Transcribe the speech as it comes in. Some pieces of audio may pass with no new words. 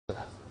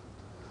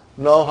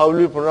Now how will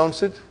you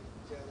pronounce it?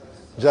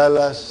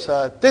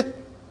 Jalasatit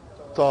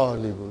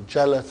talibu.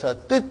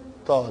 Jalasatit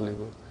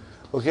talibu.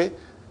 Okay?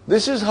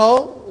 This is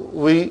how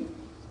we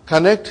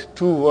connect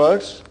two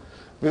words,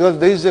 because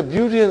there is a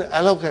beauty and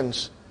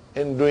eloquence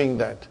in doing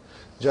that.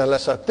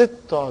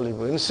 Jalasatit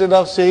talibu. Instead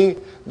of saying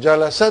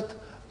jalasat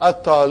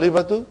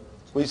at-talibatu,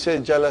 we say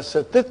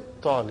jalasatit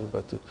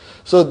talibatu.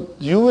 So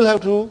you will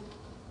have to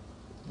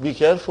be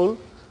careful.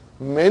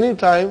 Many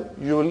times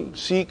you will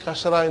see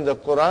kasra in the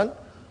Quran,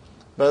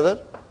 brother,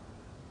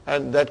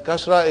 and that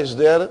kasra is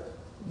there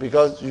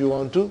because you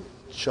want to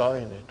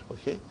join it,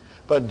 okay?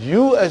 But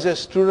you as a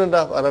student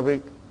of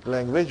Arabic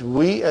language,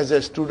 we as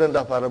a student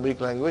of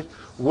Arabic language,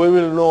 we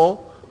will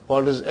know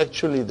what is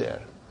actually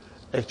there.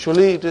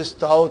 Actually it is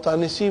taw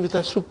tanisi with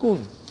a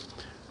sukun.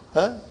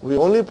 We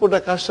only put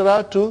a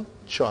kasra to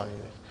join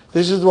it.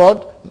 This is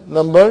what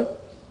number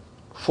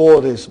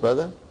 4 is,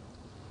 brother.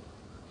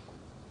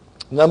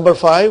 Number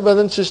 5,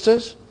 brothers and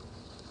sisters.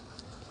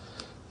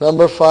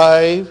 Number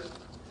 5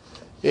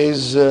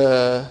 is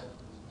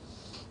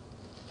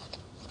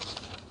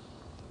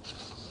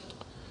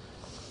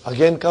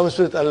again comes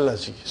with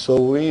allazi.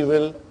 So we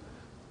will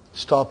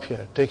stop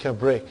here, take a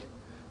break,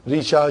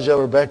 recharge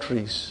our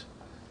batteries,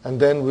 and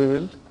then we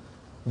will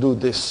do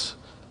this.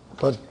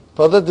 But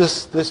brother,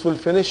 this will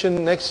finish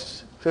in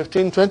next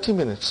 15-20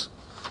 minutes.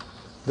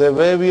 The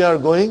way we are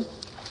going,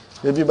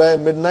 maybe by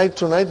midnight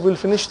tonight we'll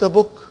finish the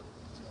book.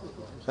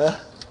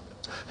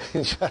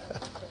 Inshallah.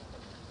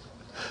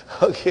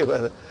 Okay,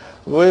 brother.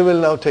 We will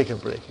now take a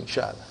break,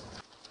 inshallah.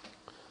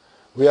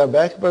 We are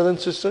back, brothers and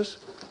sisters,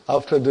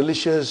 after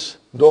delicious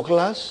do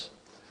class.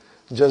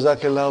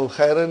 Jazakallahu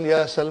khairan,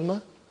 ya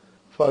Salma,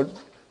 for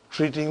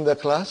treating the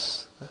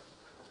class.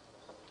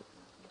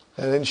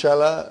 And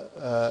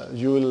inshallah,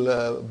 you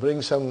will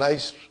bring some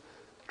nice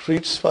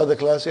treats for the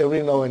class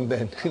every now and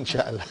then,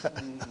 inshallah.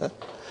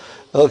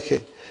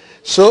 Okay.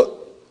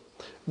 So,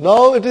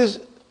 now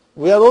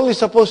we are only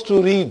supposed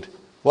to read.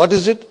 What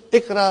is it?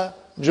 Ikra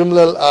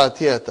jumla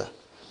al-atiyata.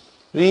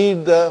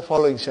 Read the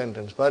following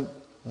sentence. But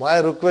my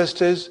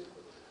request is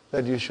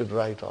that you should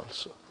write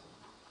also.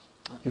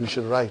 You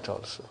should write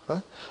also.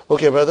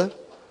 Okay, brother.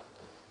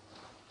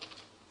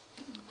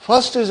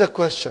 First is a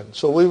question.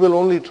 So we will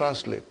only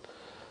translate.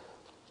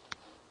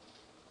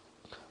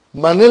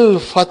 Manil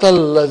fatal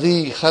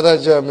ladhi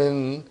kharaja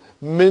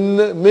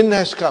min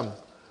has come.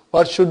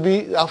 What should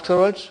be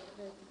afterwards?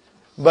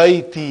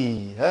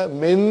 Baiti.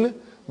 Min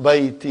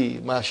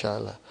baiti.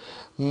 MashaAllah.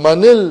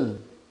 Manil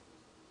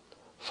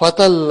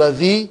fatal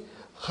ladhi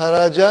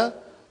kharaja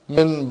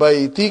min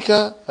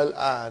baitika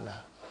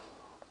al-ana.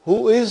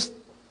 Who is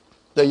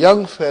the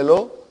young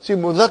fellow? See,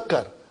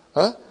 muzakkar.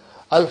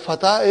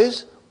 Al-fata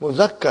is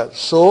muzakkar.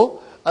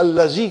 So,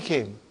 al-lazi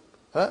came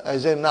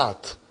as a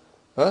naat.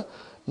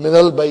 Min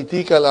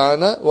al-baitika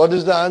al-ana. What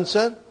is the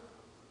answer?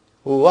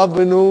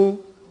 Wabnu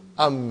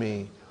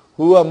ammi.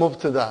 Huwa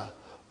mubtada.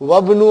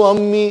 Wabnu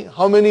ammi.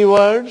 How many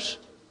words?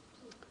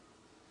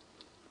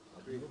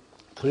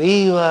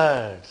 3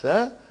 words.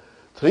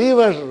 3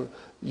 words.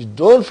 You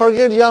don't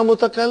forget ya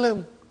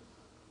mutakallim.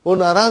 Wo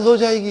naraz ho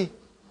jayegi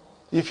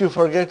if you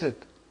forget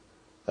it.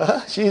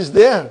 She is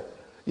there.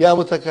 Ya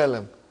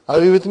mutakallim.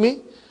 Are you with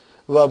me?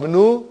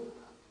 Wabnu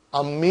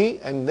ammi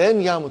and then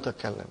ya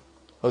mutakallim.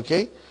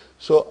 Okay?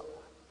 So,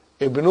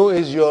 ibnu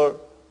is your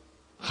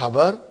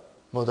khabar,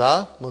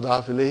 mudaf,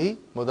 mudaf ilayhi,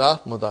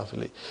 mudaf, mudaf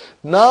ilayhi.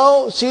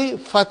 Now, see,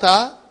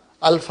 fata,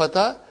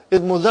 al-fata is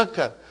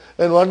muzakkar.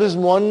 And what is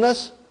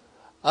muannas?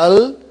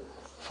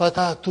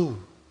 Al-fatatu.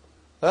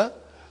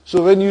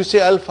 So when you say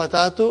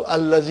al-fatatu,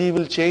 al-lazi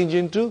will change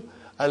into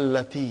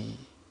al-lati.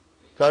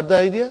 Got the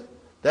idea?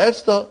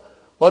 That's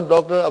what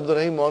Dr. Abdul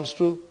Rahim wants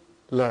to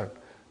learn.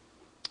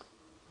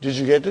 Did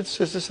you get it,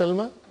 Sister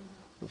Salma?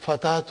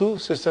 Fatatu,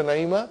 Sister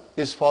Naima,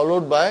 is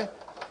followed by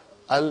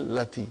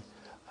al-lati.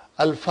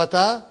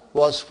 Al-fata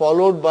was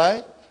followed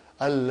by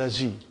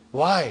al-lazi.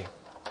 Why?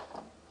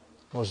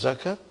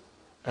 Muzakkar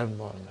and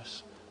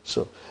muannas.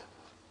 So,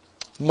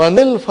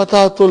 manil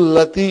fatatul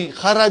lati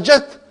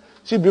kharajat.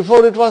 See,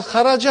 before it was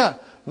kharaja.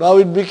 Now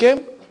it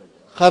became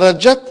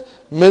kharajat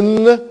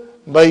min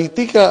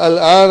baitika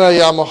al-ana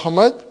ya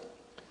Muhammad.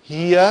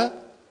 Hiya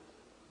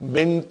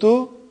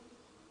bintu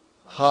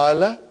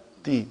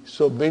khalati.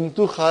 So,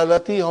 bintu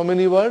khalati, how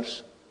many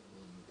words?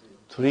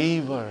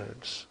 3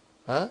 words.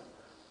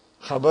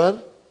 Khabar,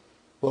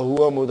 wa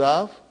huwa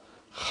mudaf,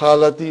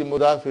 khalati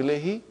mudaf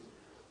ilayhi,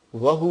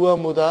 wa huwa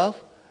mudaf,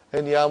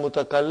 and ya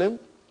mutakallim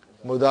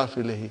mudaf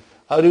ilayhi.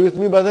 Are you with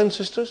me, brothers and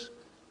sisters?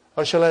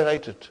 Or shall I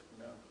write it?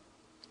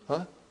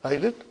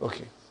 Write it?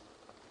 Okay.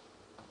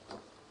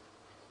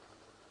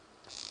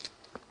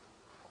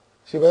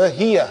 See, brother,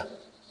 here.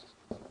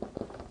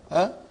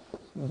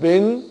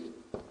 Bin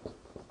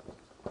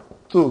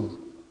tu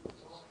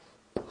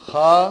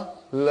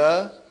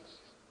khalati.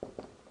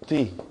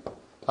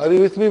 Are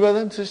you with me,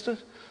 brothers and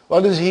sisters?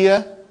 What is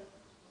here?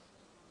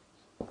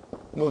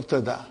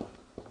 Mubtada.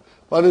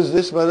 What is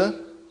this, brother?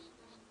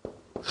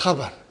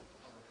 Khabar.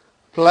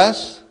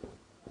 Plus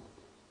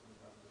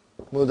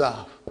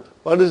mudaf.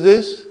 What is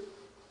this?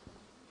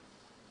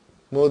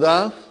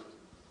 mudaf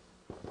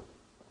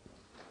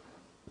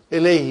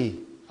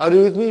ilayhi. Are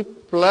you with me?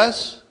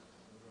 Plus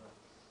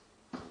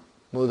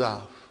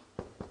mudaf.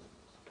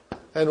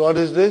 And what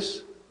is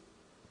this?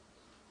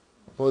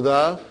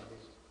 Mudaf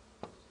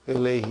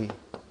ilayhi.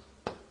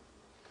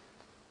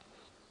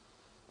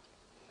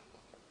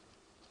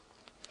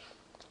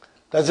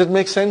 Does it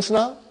make sense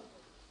now?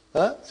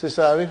 Huh?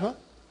 Sister Arifa?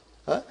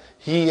 Huh?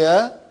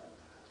 Hiya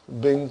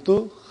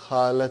bintu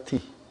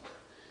khalati.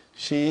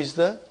 She is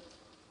the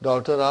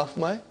daughter of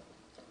my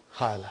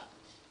khala.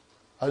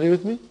 Are you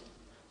with me?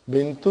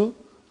 Bintu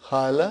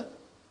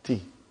khalati.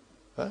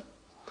 Huh?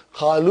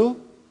 Khalu,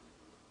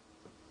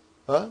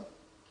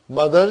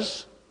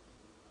 mother's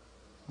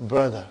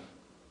brother.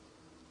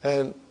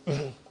 And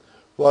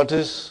what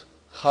is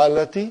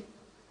khalati?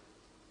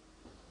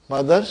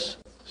 Mother's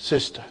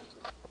sister.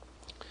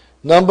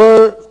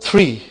 Number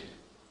 3.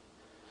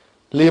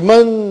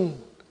 Liman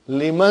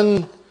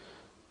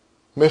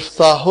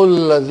miftahul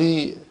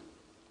ladhi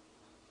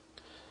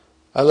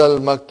alal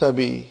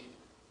maktabi.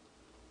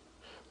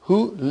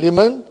 Who?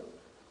 Liman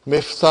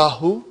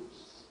miftahu.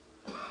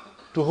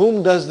 To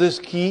whom does this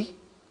key,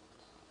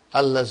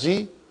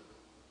 al-lazi,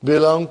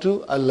 belong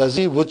to?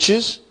 Al-lazi, which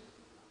is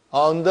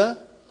on the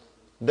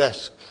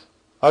desk.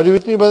 Are you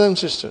with me, brothers and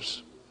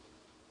sisters?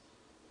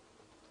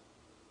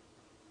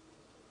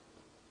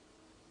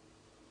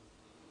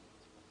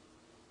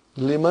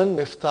 Liman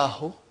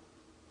miftahu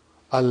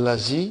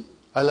al-lazi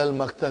alal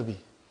maktabi.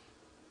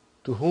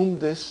 To whom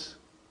this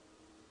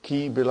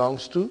key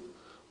belongs to,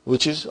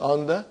 which is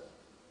on the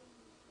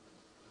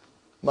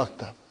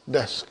maktab,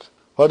 desk.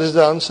 What is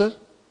the answer?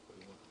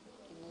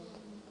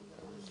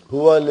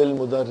 Huwa lil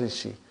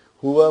mudarrisi.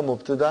 Huwa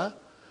mubtada,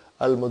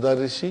 al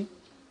mudarrisi,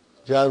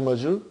 jar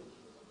majrur,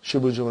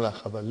 shibu jumla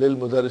khabar. Lil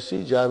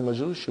mudarrisi, jar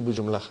majrur, shibu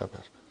jumla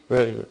khabar.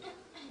 Very good.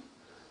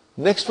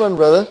 Next one,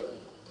 brother.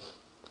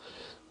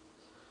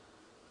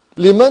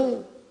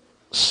 Liman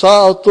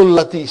sa'atul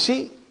lati.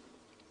 See,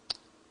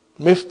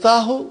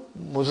 miftahu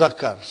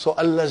muzakkar. So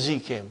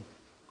allazi came.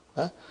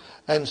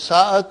 And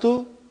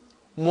sa'atu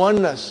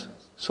muannas.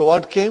 So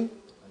what came?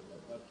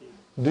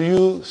 Do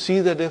you see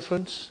the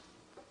difference?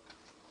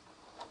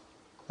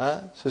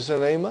 Sister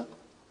Naima?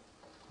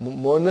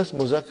 Muannas,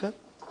 muzakkar.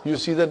 You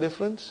see the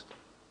difference?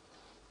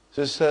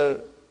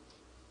 Sister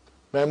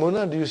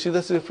Maimuna, do you see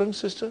the difference,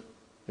 sister?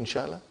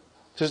 Inshallah.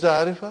 Sister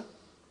Arifa,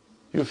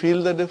 you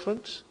feel the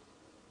difference?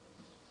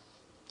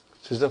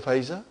 Sister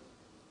Faiza?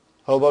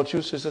 How about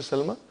you, Sister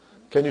Salma?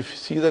 Can you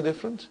see the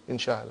difference?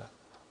 Inshallah.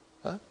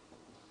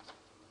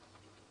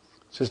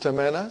 Sister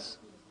Manas?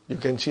 You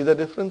can see the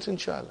difference,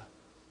 inshallah.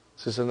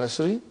 Sister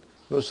Nasreen?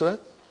 Nusrat?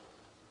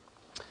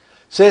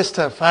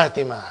 Sister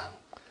Fatima?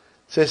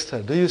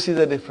 Sister, do you see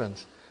the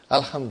difference?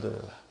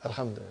 Alhamdulillah.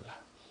 Alhamdulillah.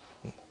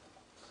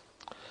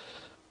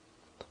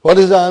 What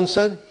is the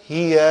answer?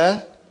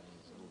 Hiya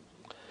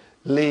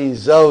li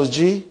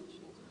zawji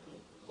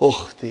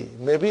ukhti.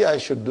 Maybe I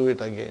should do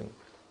it again.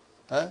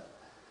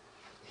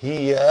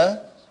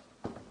 Hiya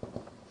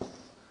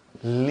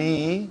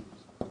li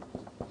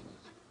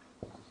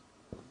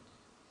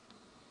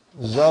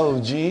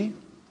zawji.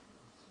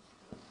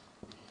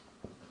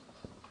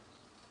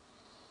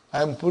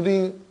 I am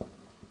putting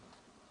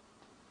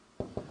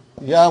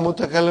ya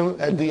mutakallim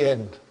at the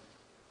end.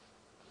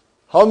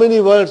 How many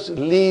words?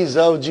 Li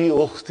zawji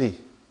ukhti.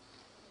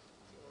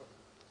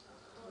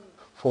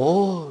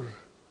 4.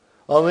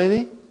 How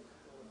many?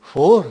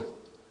 4.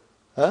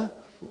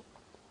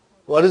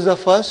 What is the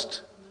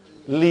first?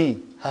 Li,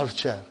 harf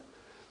jar.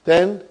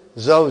 Then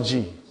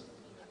zawji.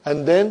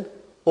 And then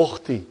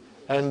ukhti.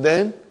 And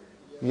then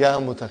ya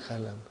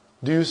mutakallim.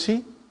 Do you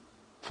see?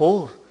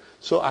 4.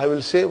 So I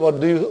will say, what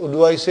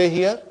do I say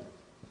here?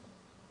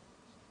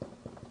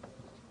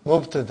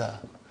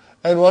 Mubtada.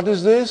 And what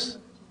is this?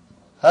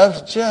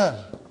 Harf jar.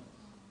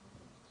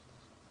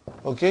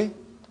 Okay?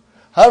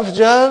 Harf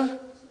jar,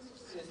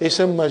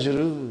 ism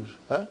majroor.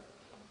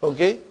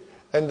 Okay?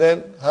 And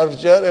then harf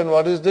jar, and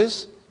what is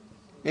this?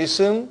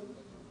 Ism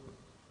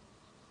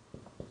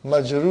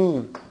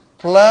majroor.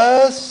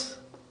 Plus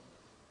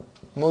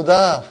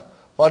mudaf.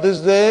 What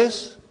is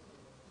this?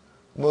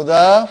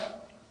 Mudaf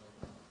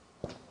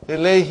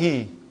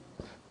ilayhi.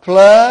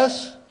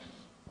 Plus,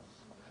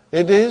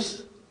 it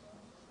is,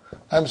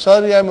 I'm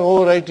sorry I'm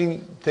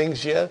overwriting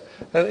things here.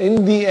 And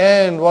in the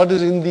end, what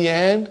is in the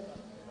end?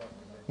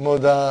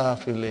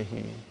 Mudaf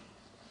ilayhi.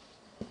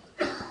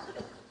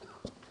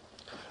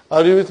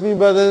 Are you with me,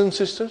 brothers and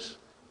sisters?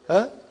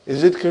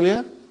 Is it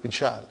clear?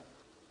 Inshallah.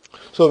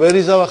 So where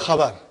is our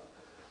khabar?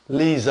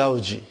 Li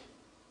zawji.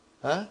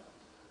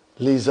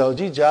 Li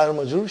zawji, jar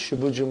majrur,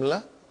 shibu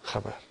jumla,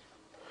 khabar.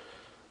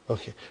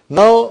 Okay.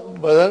 Now,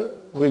 brother,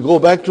 we go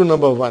back to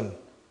number 1.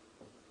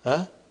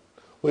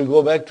 We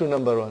go back to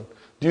number 1.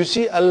 Do you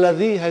see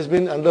alladhi has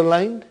been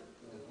underlined?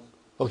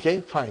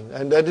 Okay, fine.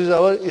 And that is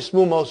our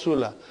ismu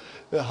mawsula.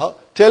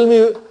 Tell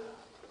me,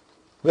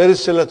 where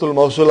is silatul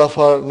mawsula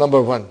for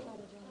number 1?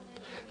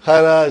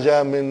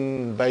 Kharaja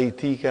min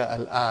baytika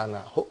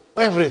al-ana.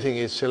 Everything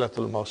is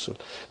silatul mawsul.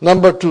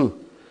 Number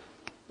 2,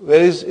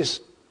 where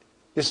is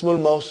Ismul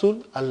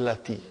Mawsul,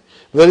 allati.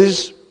 Where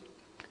is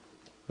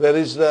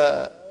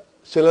the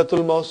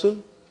Silatul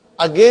Mawsul?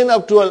 Again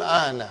up to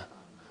al-ana.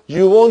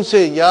 You won't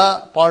say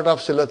ya part of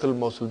Silatul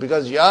Mawsul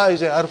because ya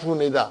is a harfu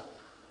nida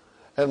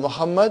and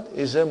Muhammad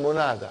is a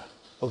munada.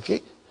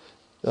 Okay?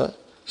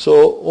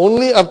 So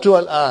only up to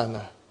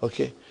al-ana.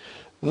 Okay?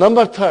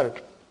 Number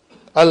third,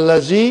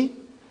 al-lazi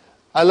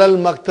alal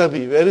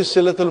maktabi. Where is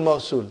Silatul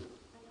Mawsul?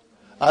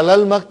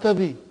 Alal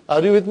maktabi.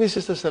 Are you with me,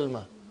 Sister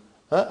Salma?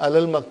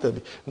 Alal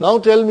maktabi. Now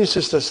tell me,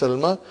 Sister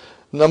Salma,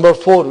 number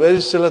 4, where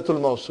is Silatul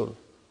Mawsul?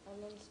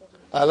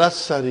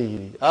 Alas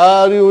sariri.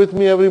 Are you with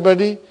me,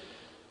 everybody?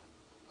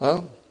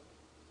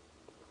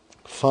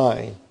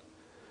 Fine.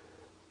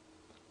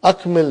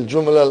 Akmil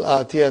jumla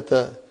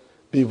al-atiyata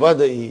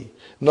biwada'i.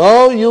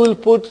 Now you will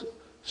put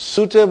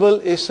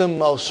suitable ism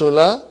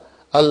mawsula,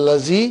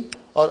 al-lazi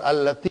or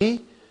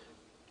allati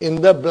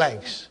in the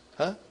blanks.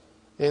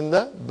 In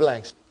the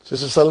blanks.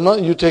 Sister Salma,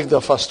 you take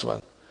the first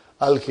one.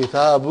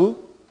 Al-kitabu,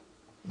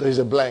 there is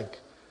a blank.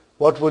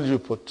 What will you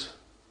put?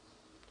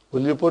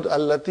 Will you put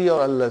allati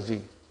or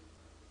allazi?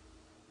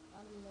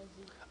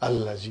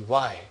 Allazi.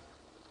 Why?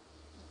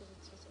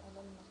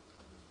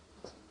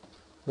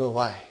 No,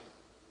 why?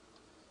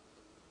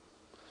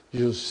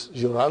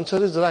 Your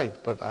answer is right,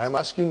 but I am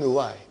asking you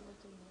why.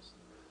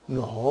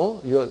 No,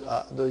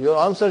 your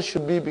answer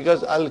should be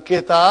because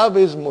al-kitab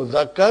is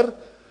muzakkar,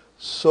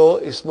 so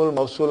ismul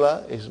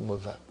mawsula is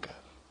muzakkar.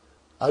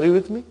 Are you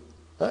with me?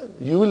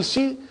 You will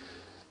see,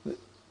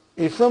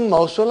 if from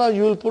mawsula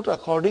you will put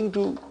according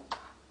to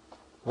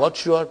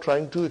what you are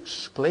trying to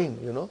explain,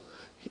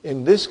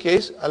 In this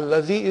case,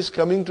 allazi is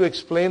coming to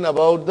explain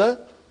about the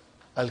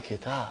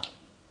al-kitab.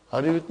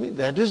 Are you with me?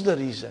 That is the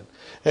reason.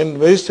 And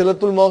where is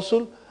Silatul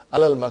Mawsul?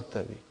 Alal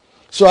maktabi.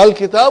 So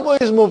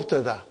al-kitab is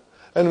mubtada.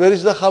 And where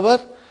is the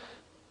khabar?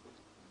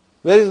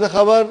 Where is the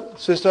khabar,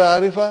 Sister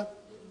Arifa?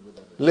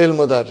 Lil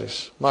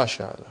mudarris.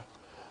 MashaAllah.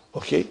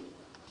 Okay.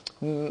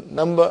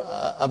 Number,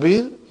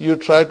 Abir, you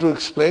try to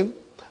explain.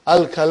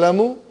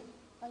 Al-kalamu.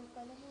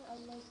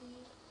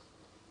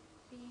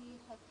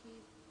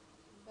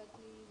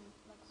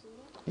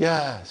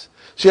 Yes.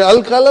 See,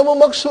 al-kalamu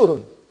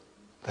maksurun.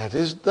 That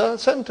is the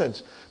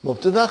sentence.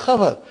 Mubtada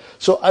khabar.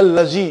 So,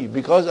 al-lazi,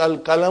 because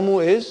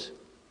al-kalamu is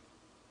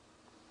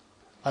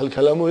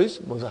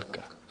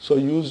muzakkar. So,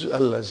 use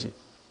al-lazi.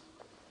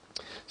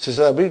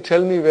 Sister Abhi,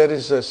 tell me where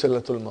is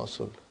Silatul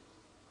Mawsul?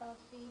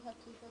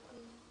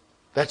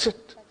 That's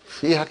it.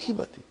 Fi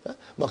hakibati.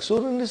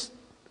 Maksurun is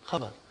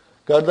khabar.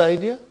 Got the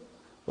idea?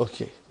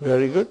 Okay.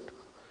 Very good.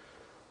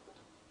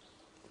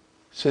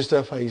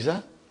 Sister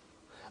Faiza.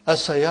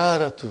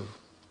 As-sayaratu.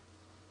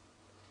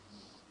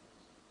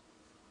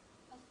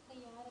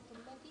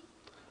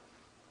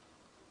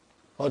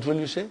 What will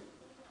you say?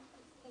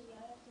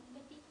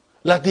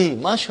 Lati,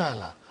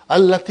 mashallah.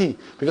 Al-lati.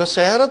 Because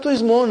sayaratu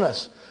is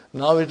monas.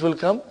 Now it will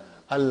come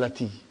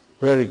al-lati.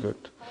 Very good.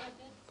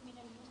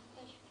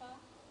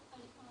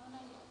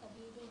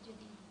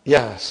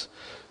 Yes.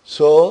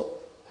 So,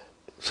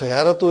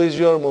 sayaratu is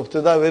your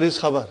mubtada. Where is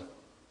khabar?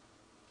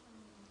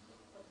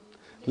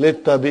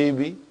 Lit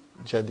tabibi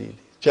jadili.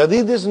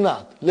 Jadid is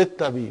not. Lit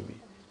tabibi.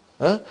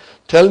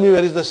 Tell me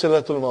where is the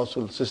Silatul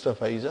Mawsul, Sister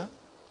Faiza?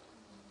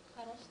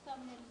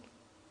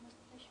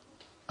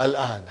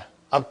 Al-ana.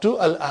 Up to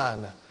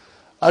al-ana.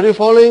 Are you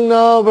following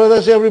now,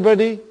 brothers,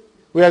 everybody?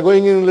 We are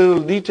going in a little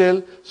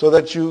detail so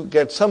that you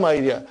get some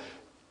idea.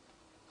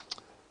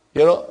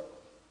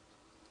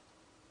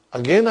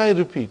 Again I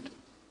repeat,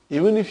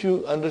 even if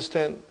you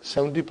understand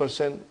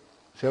 70%,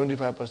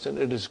 75%,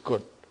 it is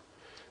good.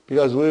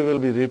 Because we will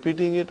be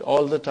repeating it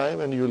all the time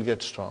and you will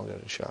get stronger,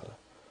 inshallah.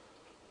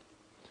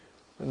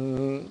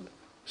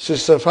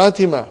 Sister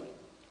Fatima,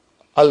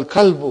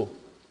 al-kalbu.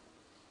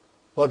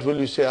 What will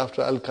you say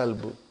after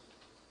al-kalbu?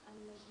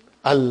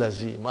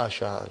 Al-lazi,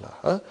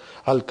 mashallah.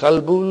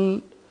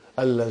 Al-kalbu,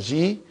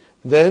 al-lazi.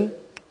 Then,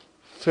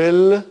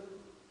 fil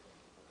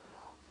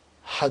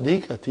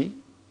hadikati,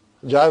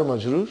 jar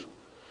majrur.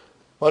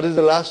 What is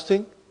the last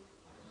thing?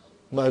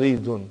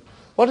 Maridun.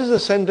 What is the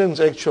sentence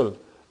actual?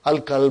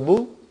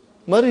 Al-kalbu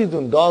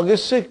maridun. Dog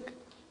is sick.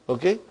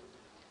 Okay?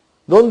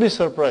 Don't be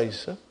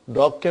surprised.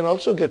 Dog can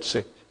also get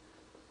sick.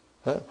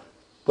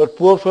 But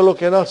poor fellow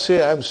cannot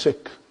say, I am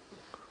sick.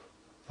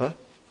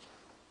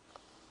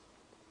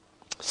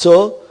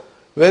 So,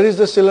 where is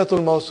the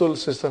Silatul Mawsul,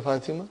 Sister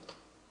Fatima?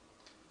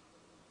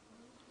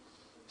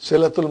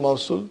 Silatul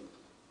Mawsul.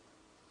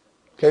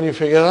 Can you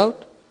figure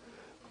out?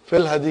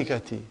 Fil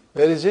hadikati.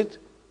 Where is it?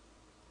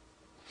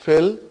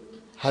 Fil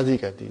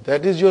hadikati.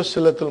 That is your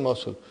Silatul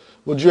Mawsul.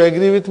 Would you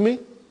agree with me?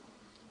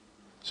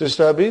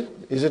 Sister Abir,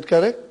 is it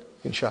correct?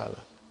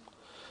 Inshallah.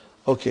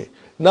 Okay.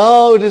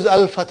 Now it is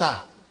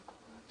Al-Fatah.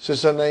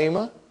 Sister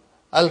Naima,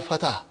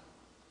 Al-Fatah.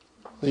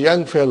 The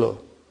young fellow.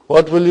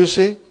 What will you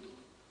say?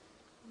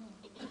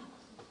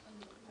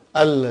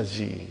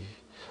 Al-Lazi.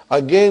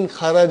 Again,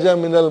 kharaja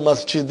min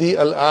al-masjidi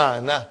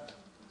al-a'na.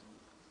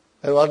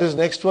 And what is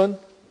next one?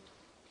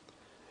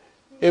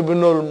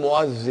 Ibn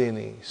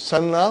al-Muazzini,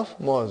 son of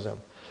Muazzam.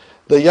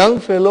 The young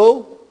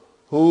fellow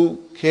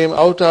who came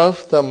out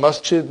of the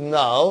masjid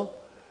now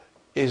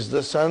is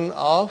the son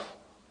of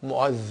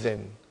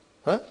muazzin.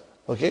 Huh?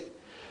 Okay?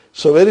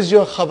 So where is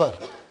your khabar?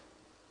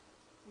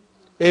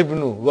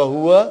 Ibnu wa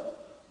huwa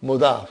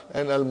mudaf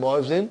and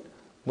al-muazzin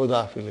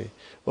mudaf ilayh.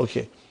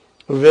 Okay.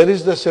 Where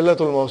is the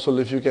silatul mawsul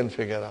if you can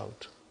figure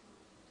out?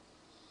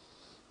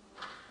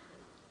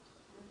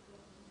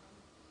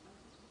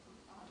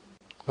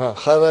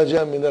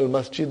 Kharaja min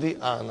al-masjidi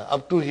ana.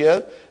 Up to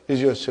here is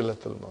your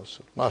silatul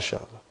mawsul.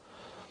 MashaAllah.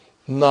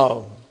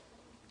 Now,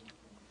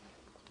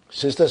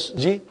 sisters,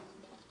 ji,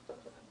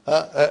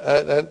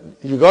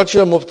 you got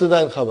your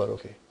mubtada and khabar,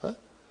 okay?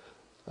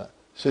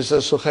 Sister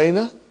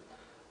Sukhaina,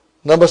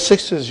 number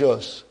 6 is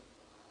yours.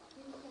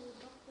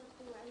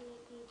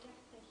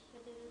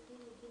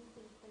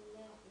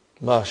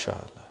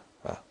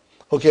 MashaAllah.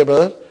 Okay,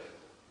 brother,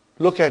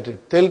 look at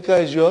it.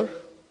 Tilka is your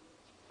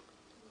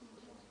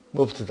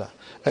mubtada.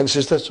 And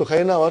Sister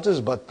Sukhaina, what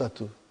is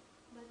battatu?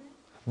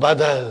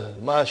 Badal.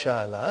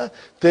 MashaAllah.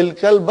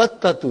 Tilkal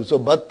battatu. So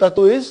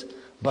battatu is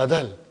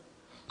badal.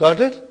 Got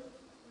it?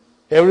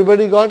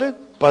 Everybody got it?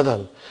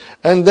 Badal.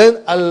 And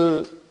then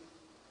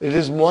it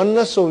is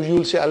muannas, so you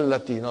will say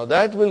allati. Now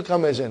that will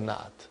come as a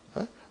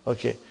naat.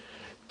 Okay.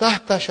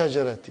 Tahta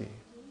shajarati.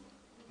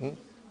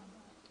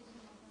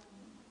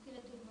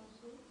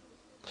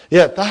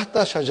 Yeah,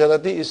 tahta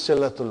shajarati is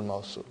silatul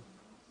mawsul.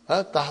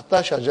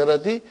 Tahta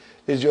shajarati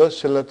is your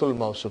silatul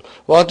mawsul.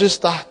 What is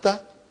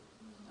tahta?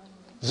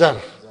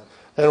 Zarf.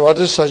 And what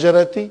is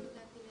shajarati?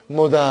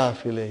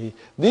 Mudaf ilayhi.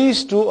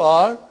 These two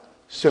are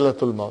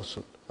silatul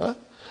mawsul.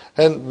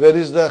 And where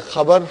is the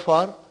khabar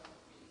for?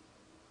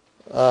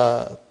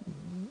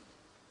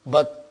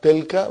 But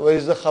tilka, where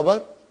is the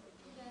khabar?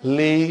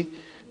 Li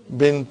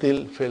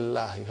bintil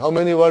fillahi. How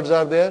many words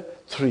are there?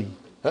 3.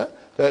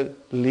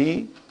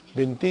 Li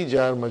binti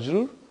jar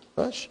majrur.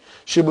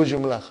 Shibu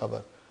jumla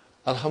khabar.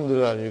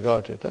 Alhamdulillah, you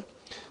got it.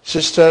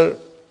 Sister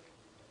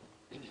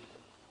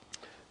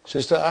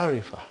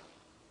Arifa.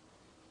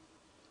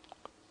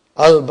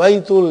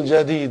 Al-baytul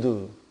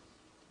jadidu.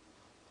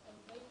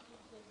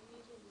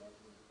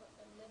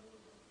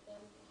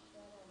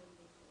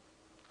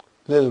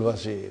 Lil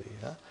waziri.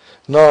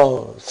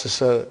 Now,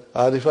 Sister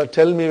Arifa,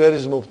 tell me where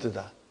is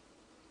mubtada?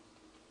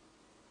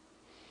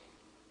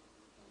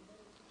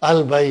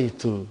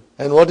 Al-baytu.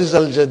 And what is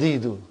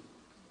al-jadidu?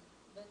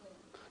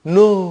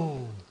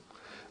 No.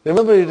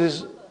 Remember it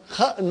is,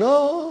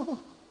 no.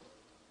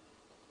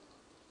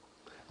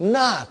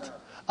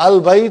 Not.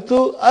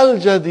 Al-baytu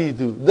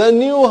al-jadidu. The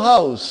new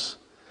house.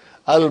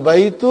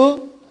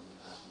 Al-baytu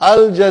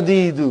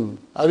al-jadidu.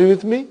 Are you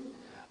with me?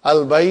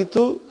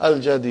 Al-baytu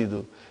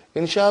al-jadidu.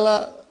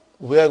 Inshallah,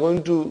 we are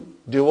going to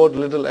devote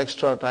little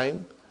extra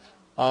time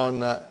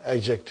on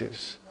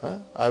adjectives.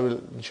 I will,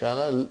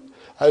 inshallah,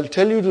 I will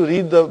tell you to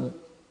read the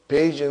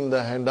page in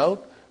the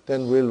handout,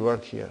 then we'll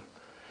work here.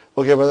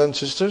 Okay, brothers and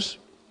sisters?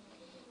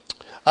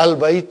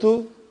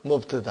 Al-baytu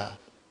mubtada.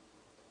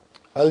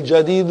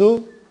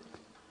 Al-jadidu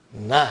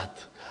naat.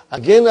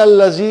 Again,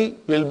 al-lazi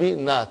will be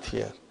naat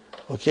here.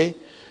 Okay?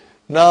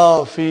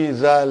 Now, fi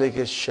zalik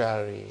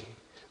ash-shari.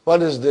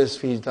 What is this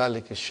fi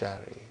zalik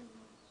ash-shari?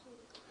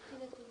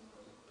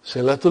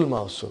 Silatul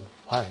mawsul.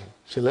 Fine.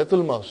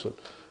 Silatul mawsul.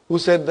 Who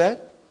said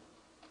that?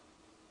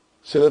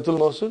 Silatul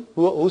mawsul?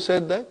 Who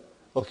said that?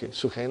 Okay,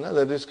 Sukhaina,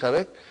 that is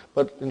correct.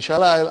 But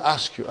inshallah, I'll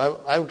ask you.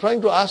 I'm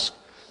trying to ask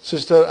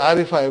Sister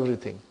Arifa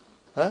everything.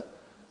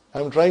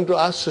 I'm trying to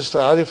ask Sister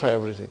Arifa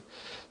everything.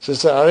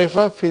 Sister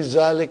Arifa, fi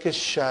zalik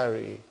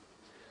ash-shari.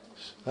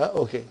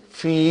 Okay.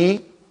 Fi.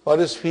 What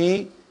is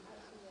fi?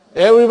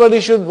 Everybody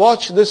should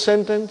watch this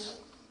sentence.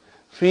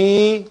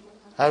 Fi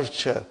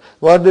harf.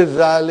 What is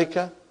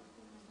zalika?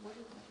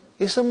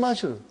 Ism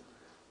majrur.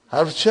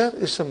 Harf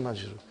ism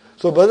majrur.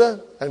 So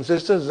brother and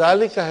sister,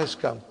 zalika has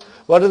come.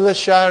 What is the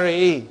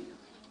shari?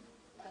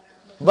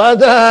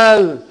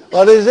 Badal.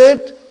 What is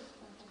it?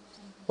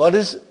 What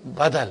is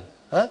badal?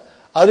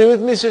 Are you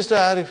with me, Sister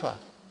Arifa?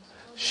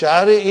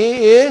 Shari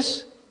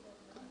is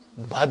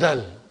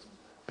badal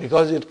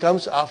because it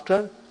comes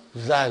after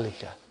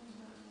zalika.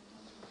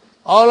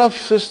 All of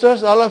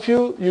sisters, all of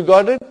you, you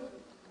got it?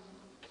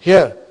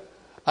 Here,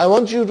 I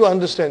want you to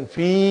understand.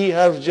 Fi,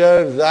 harf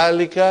jar,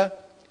 zalika,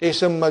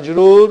 ism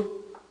majroor,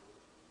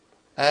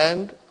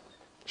 and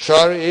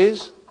shar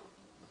is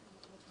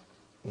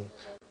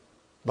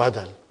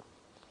badal.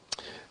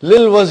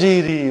 Lil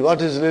waziri.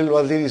 What is lil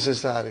waziri,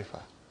 Sister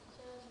Arifa?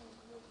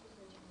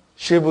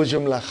 Shibu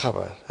jumla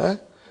khabar.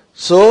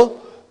 So,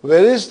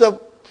 where is the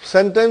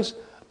sentence?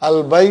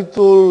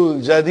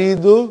 Al-baytul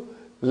jadidu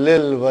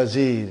lil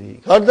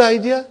waziri. Got the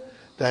idea?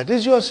 That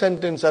is your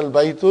sentence.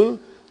 Al-baytul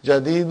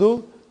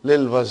jadidu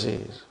lil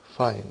wazir.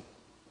 Fine.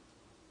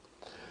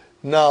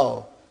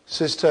 Now,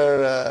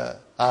 Sister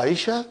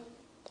Aisha,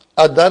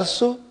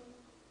 ad-darsu.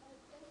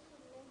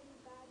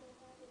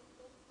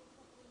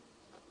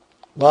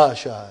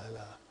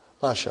 MashaAllah.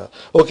 MashaAllah.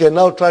 Okay,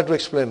 now try to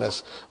explain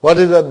us. What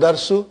is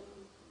ad-darsu?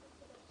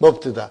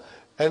 Mubtada.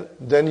 And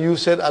then you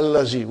said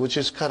al-lazi, which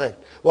is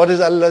correct. What is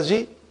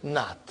al-lazi?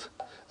 Naat.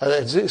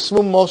 It's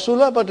ismum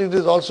mausula, but it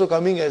is also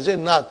coming as a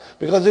naat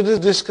because it is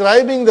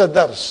describing the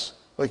dars.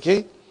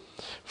 Okay?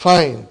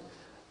 Fine.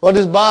 What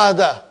is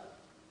ba'da?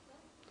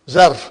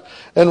 Zarf.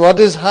 And what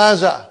is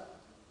haza?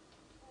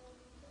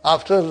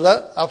 After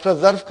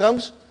zarf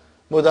comes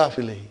mudaf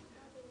ilayhi.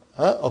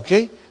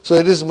 Okay? So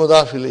it is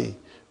mudaf ilayhi.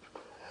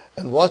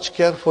 And watch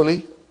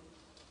carefully.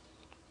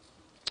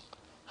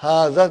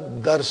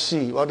 Haza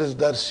darsi. What is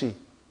darsi?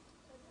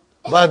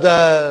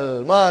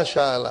 Badal.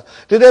 MashaAllah.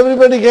 Did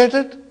everybody get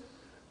it?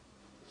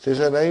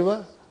 Sister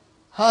Naima?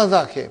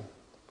 Haza came.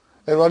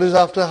 And what is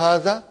after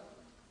haza?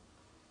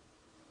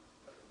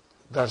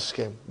 Dars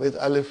came with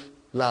alif,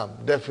 lam,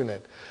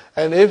 definite.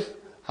 And if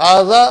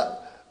haza,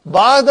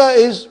 ba'da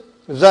is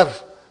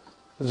zarf.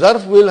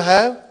 Zarf will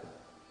have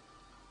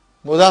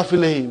mudaf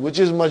ilayhi, which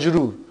is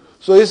majroor.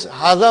 So is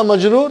haza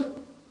majroor?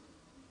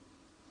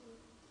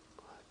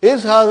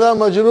 Is haza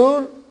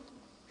majroor?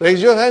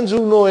 Raise your hands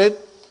who know it.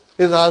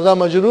 Is haza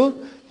majroor?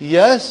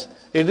 Yes,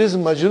 it is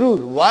majroor.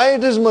 Why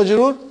it is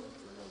majroor?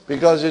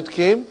 Because it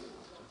came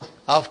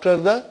after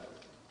the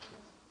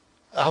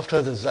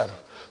zarf.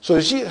 So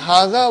you see,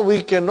 haza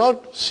we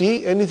cannot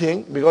see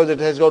anything because it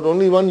has got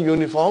only one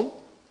uniform.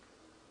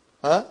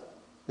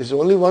 There's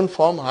only one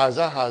form,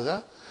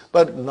 haza.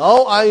 But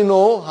now I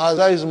know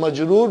haza is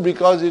majroor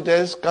because it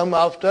has come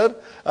after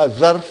a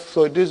zarf,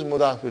 so it is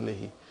mudaf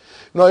ilayhi.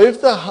 Now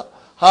if the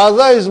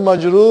haza is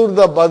majroor,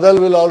 the badal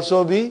will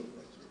also be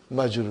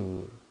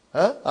majroor.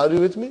 Are you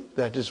with me?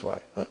 That is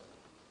why.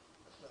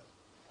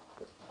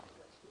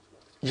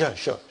 Yeah,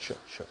 sure.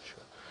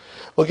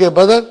 Okay,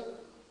 badal.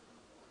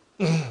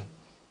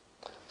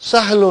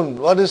 Sahlun.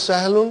 What is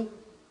sahlun?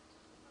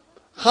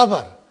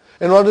 Khabar.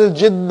 And what is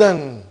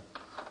jiddan?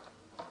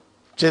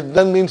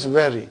 Jiddan means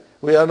very.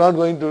 We are not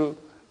going to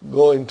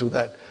go into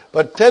that.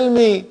 But tell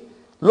me,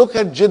 look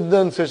at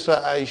jiddan, Sister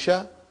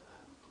Aisha.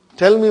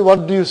 Tell me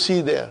what do you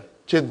see there?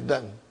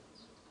 Jiddan.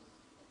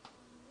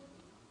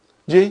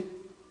 Ji?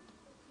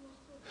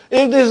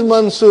 It is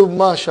mansub,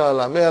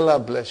 mashallah. May Allah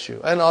bless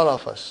you and all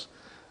of us.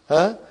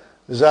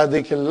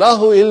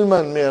 Zadikillahu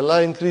ilman. May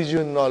Allah increase you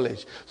in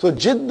knowledge. So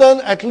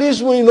jiddan, at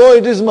least we know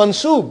it is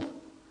mansub.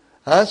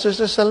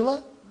 Sister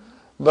Salma?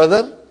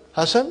 Brother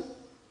Hassan?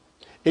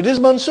 It is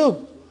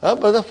mansub.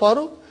 Brother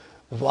Farooq?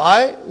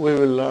 Why? We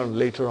will learn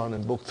later on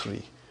in book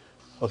 3.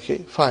 Okay,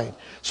 fine.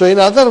 So in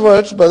other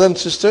words, brothers and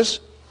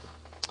sisters,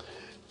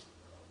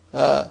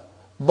 Ba'da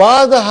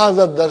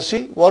hadha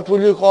darsi, what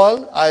will you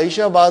call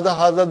Aisha Ba'da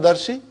hadha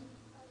darsi?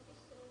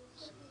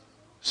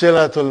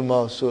 Silatul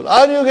Mawsul.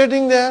 Are you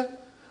getting there?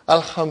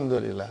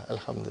 Alhamdulillah.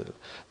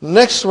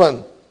 Next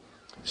one,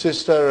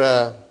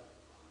 Sister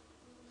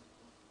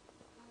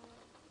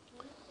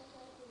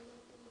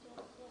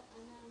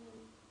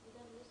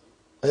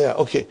yeah,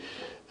 okay.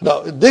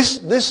 Now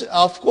this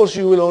of course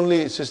you will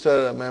only,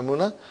 Sister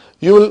Maimuna,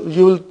 you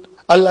will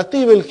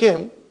Allati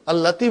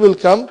will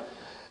come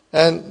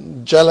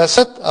and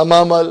Jalasat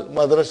Amam al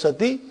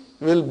Madrasati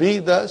will be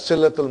the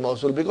Silatul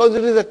Mawsul because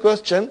it is a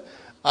question.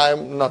 I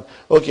am not.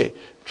 Okay.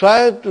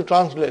 Try to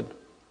translate.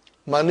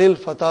 Manil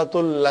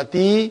Fatatul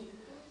Lati.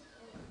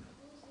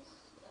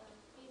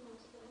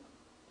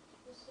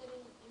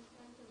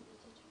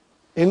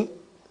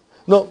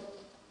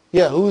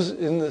 Who's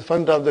in the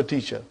front of the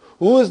teacher?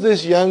 Who is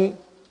this young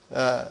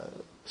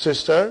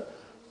sister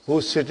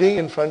who's sitting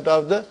in front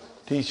of the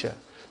teacher?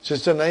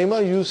 Sister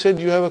Naima, you said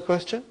you have a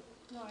question?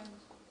 No, I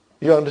understood.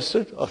 You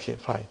understood? Okay,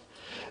 fine.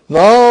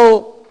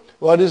 Now,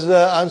 what is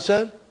the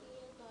answer?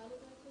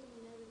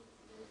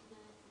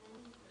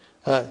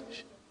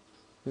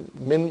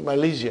 Min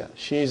Malaysia.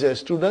 She is a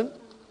student.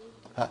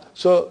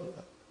 So,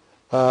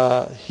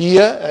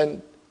 here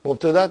and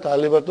Mubtada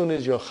Talibatun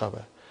is your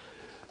khabar.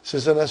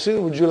 Sister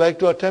Nasrin, would you like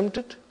to attempt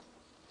it?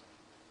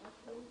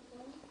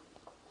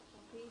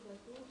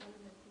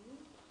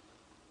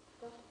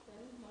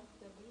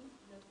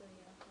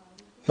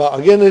 Now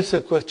again it's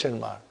a question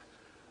mark.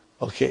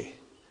 Okay.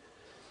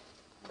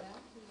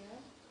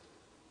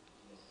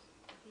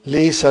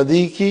 Li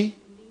Sadiqi.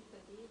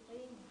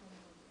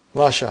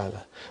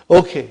 MashaAllah.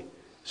 Okay.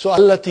 So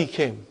Allati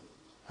came.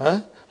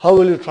 How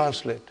will you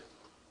translate?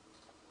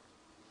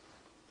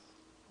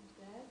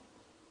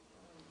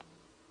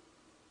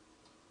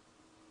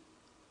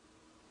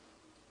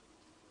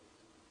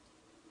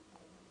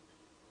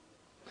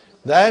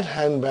 That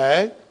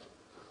handbag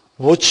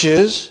which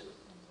is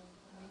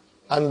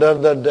under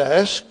the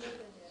desk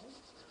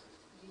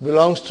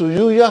belongs to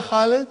you, Ya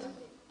Khalid?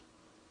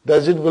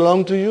 Does it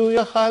belong to you,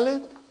 Ya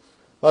Khalid?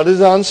 What is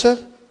the answer?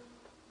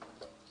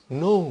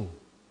 No.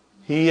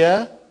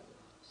 Here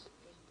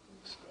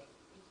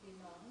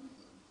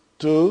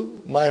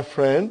to my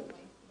friend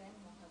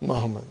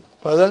Muhammad.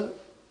 Father,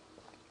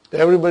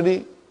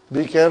 everybody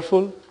be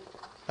careful.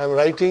 I'm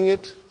writing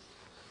it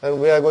and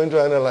we are going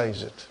to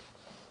analyze it.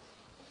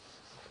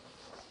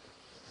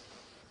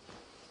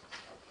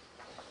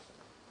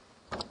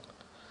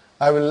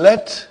 I will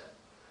let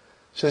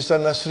Sister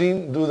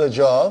Nasreen do the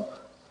job,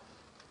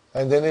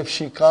 and then if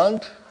she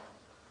can't,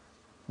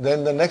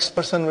 then the next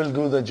person will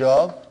do the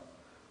job.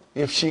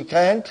 If she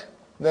can't,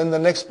 then the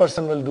next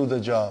person will do the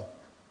job.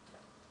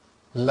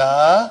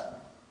 La,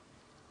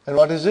 and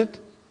what is it?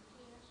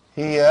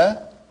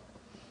 Here,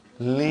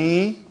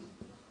 li.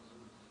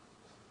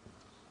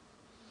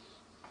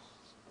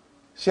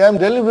 See, I'm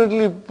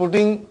deliberately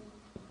putting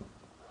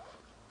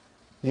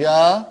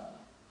ya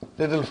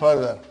little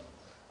further,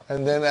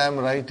 and then I'm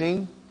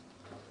writing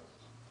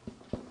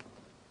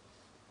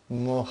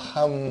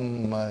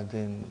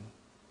Muhammadin.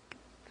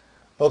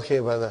 Okay,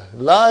 brother.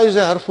 La is a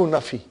harfu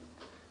nafi.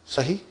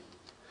 Sahi?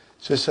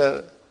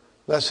 Sister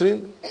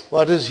Nasreen,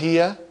 what is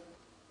here?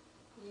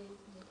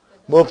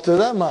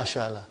 Mubtada,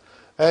 mashallah.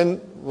 And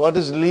what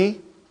is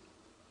li?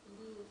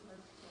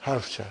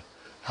 Harf jar.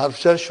 Harf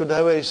jar should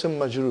have a ism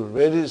majroor.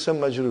 Where is ism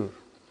majroor?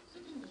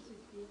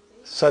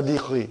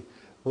 Sadiqi.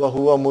 Wa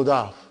huwa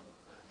mudaf.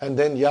 And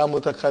then ya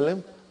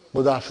mutakallim,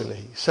 mudaf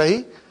ilayhi.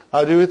 Sahi?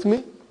 Are you with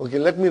me? Okay,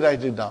 let me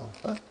write it down.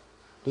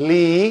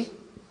 Li,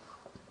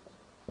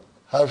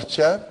 harf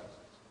jar,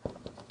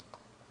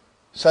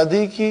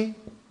 Sadiqi,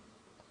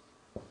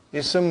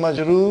 ism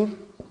majroor,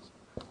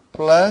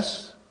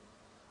 plus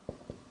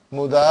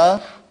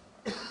mudaf,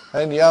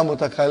 and ya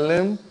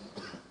mutakallim,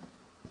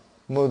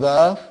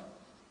 mudaf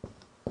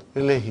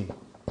ilayhi.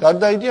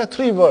 Got the idea?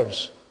 3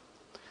 words.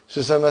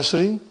 Sister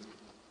Nasreen,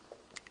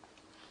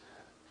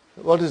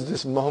 what is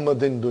this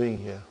Muhammadin doing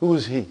here? Who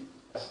is he?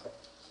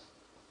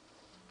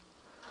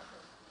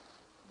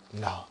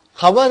 Now,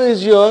 khabar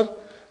is your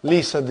li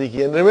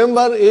Sadiqi. And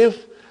remember,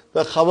 if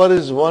the khabar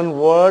is one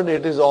word,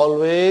 it is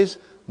always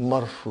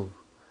marfu.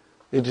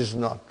 It is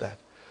not that.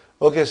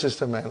 Okay,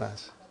 Sister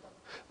Mehnaz.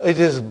 It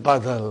is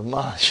badal.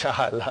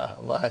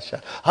 MashaAllah.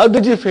 MashaAllah. How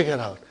did you figure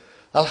out?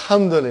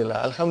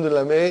 Alhamdulillah.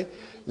 Alhamdulillah. May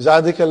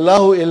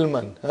Zadikallahu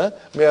ilman.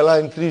 May Allah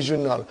increase you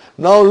knowledge.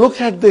 Now look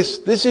at this.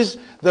 This is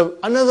the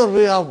another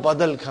way of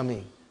badal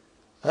coming.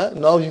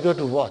 Now you got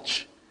to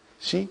watch.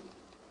 See?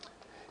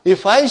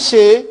 If I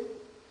say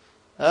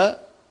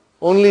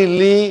only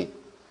li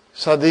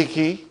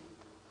Sadiqi,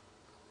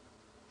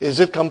 is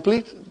it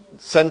complete?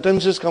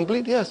 Sentence is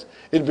complete? Yes.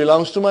 It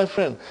belongs to my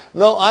friend.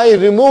 Now I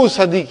remove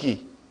Sadiqi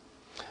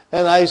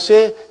and I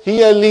say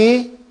hiya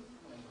li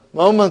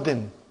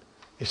Muhammadin.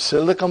 It's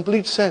still the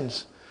complete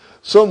sense.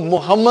 So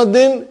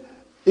Muhammadin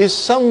is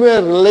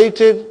somewhere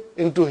related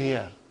into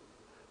here.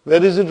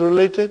 Where is it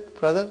related,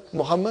 brother?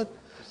 Muhammad?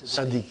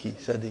 Sadiqi.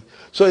 Sadiq.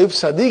 So if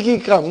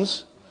Sadiqi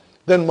comes,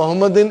 then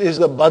Muhammadin is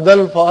the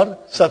badal for,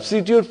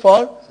 substitute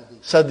for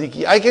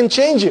Sadiqi. I can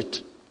change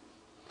it.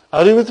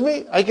 Are you with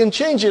me? I can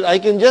change it. I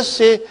can just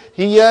say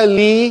hiya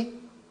li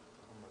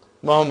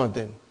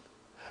Muhammadin.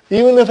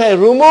 Even if I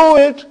remove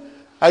it,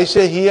 I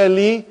say hiya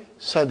li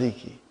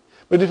Sadiqi.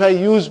 But if I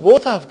use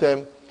both of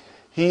them,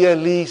 hiya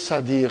li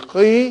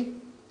Sadiqi,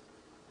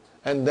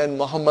 and then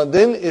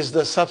Muhammadin is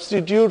the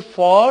substitute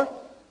for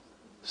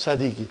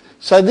Sadiqi.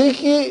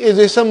 Sadiqi is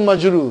ism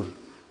majroor.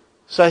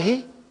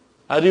 Sahi?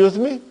 Are you with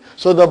me?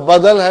 So the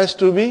badal has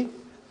to be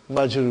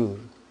majroor.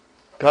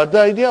 Got the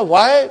idea?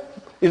 Why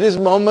it is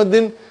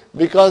Muhammadin?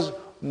 Because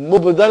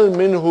mubdal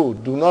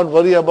minhu. Do not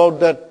worry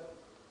about that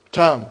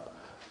term.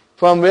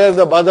 From where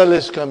the badal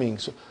is coming.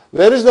 So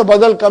where is the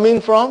badal coming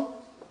from?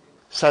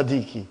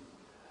 Sadiqi.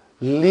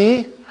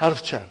 Li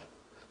harf jar.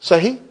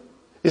 Sahi?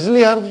 Is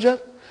li harf jar?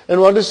 And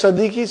what is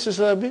Sadiqi,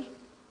 Sister Abir?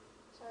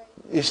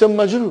 Ism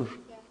majroor.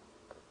 Yeah.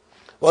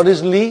 What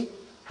is li?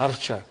 Harf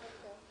jar.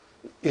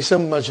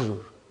 Ism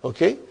majroor.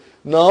 Okay?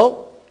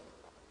 Now,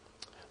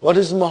 what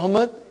is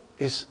Muhammad?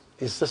 Is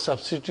the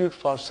substitute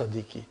for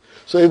Sadiqi.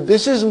 So if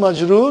this is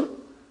majroor,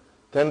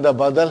 then the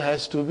badal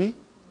has to be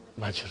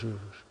majroor.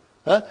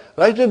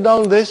 Write it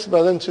down this,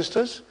 brothers and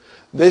sisters.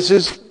 This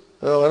is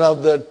one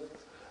of the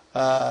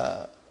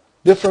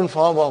different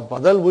form of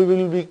badal we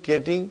will be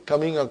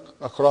coming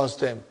across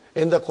them.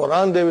 In the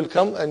Quran they will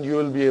come and you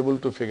will be able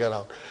to figure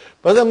out.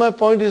 Brother, my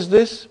point is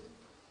this.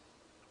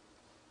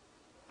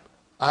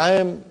 I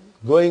am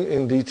going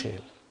in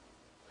detail.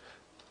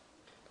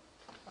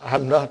 I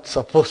am not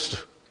supposed to.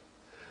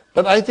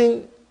 But I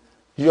think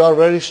you are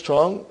very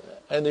strong,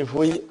 and if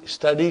we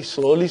study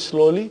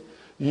slowly,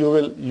 you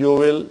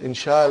will,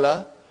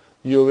 inshallah,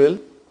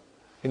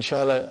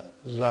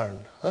 learn.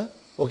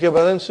 Okay,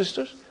 brothers and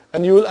sisters?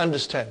 And you will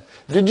understand.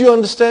 Did you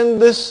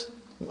understand this?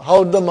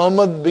 How the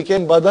Muhammad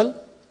became badal?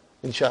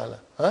 Inshallah.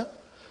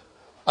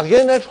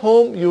 Again at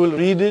home, you will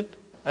read it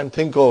and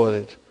think over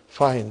it.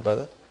 Fine,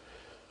 brother.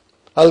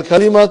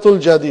 Al-kalimatul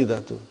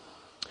jadidatu.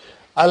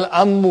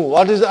 Al-ammu.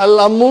 What is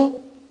al-ammu?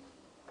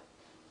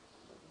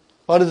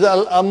 What is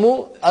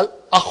al-ammu?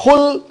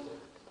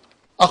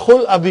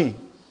 Akhul abi.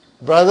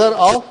 Brother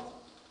of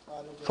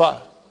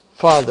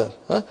father.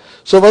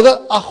 So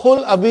brother,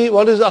 akhul abi.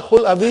 What is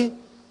akhul abi?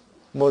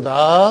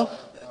 Mudaf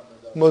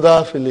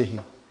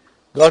ilayhi.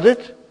 Got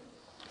it?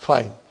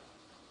 Fine.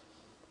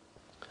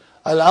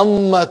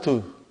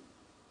 Al-ammatu.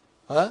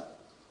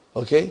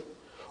 Okay.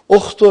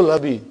 Ukhtul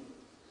abi.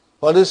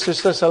 What is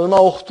Sister Salma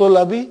Ukhtul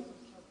abi?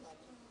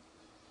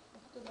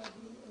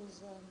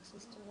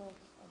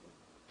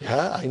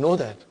 Yeah, I know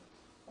that.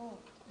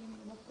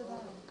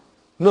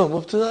 No,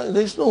 mubtada,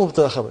 there is no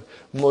mubtada khabar.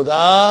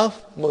 Mudaf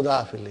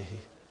ilayhi.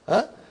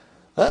 Huh?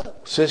 Huh?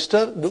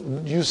 Sister,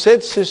 you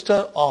said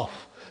sister of.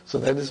 So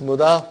that is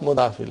mudaf,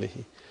 mudaf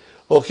ilayhi.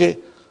 Okay.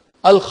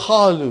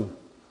 Al-khalu.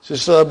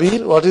 Sister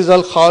Abir, what is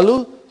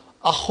al-khalu?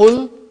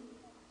 Akhul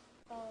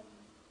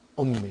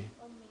ummi.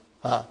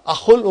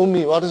 Akhul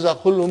ummi. What is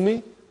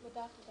akhul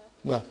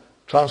ummi?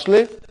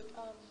 Translate?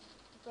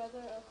 Brother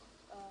of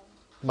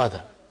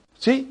mother.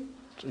 See?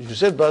 You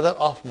said brother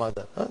of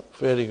mother. Huh?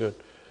 Very good.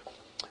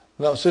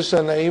 Now, Sister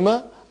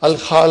Naima,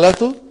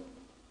 al-khalatu.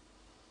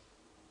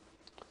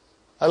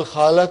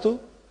 Al-khalatu.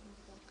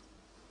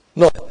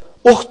 No.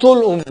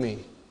 Ukhtul ummi.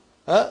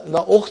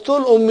 Now,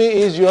 ukhtul ummi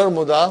is your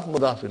mudaf,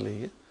 mudaf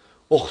ilayhi.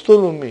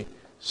 Ukhtul ummi,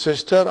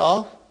 sister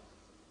of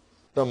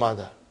the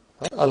mother.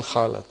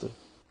 Al-khalatu.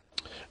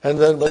 And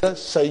then brother,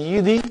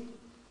 sayyidi,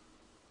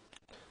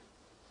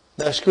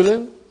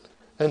 masculine,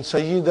 and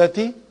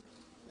sayyidati,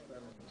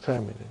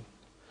 feminine.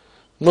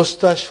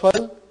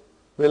 Mustashfal,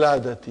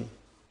 viladati,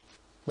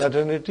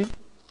 maternity,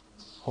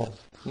 home.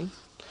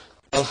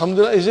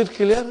 Alhamdulillah, is it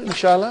clear?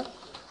 Inshallah.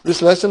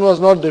 This lesson was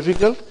not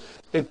difficult.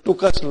 It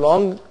took us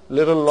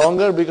little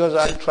longer because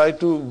I tried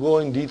to go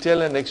in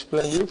detail and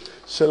explain you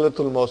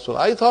Silatul Mawsul.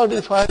 I thought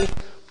if I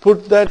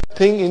put that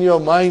thing in your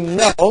mind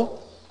now,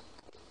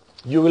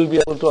 you will be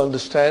able to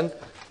understand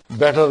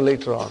better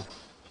later on.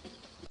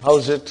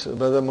 How's it,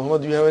 Brother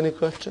Muhammad? Do you have any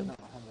question?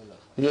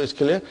 It's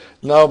clear?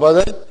 Now,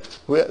 brother,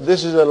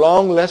 this is a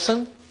long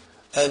lesson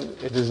and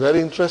it is a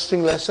very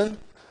interesting lesson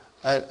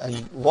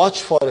and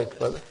watch for it,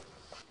 brother.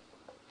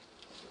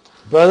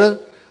 Brother,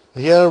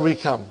 here we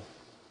come.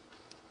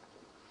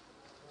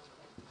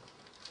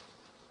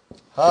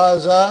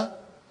 Haza,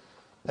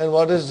 and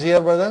what is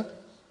here, brother?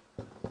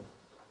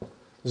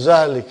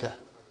 Zalika.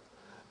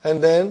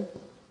 And then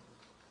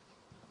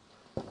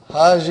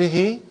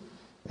Hajihi,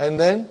 and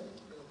then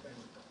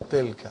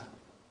Tilka.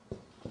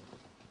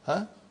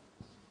 Huh?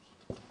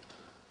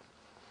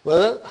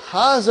 Brother,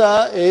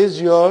 Haza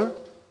is your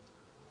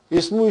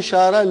Ismu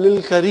Ishara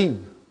lil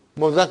Kareeb,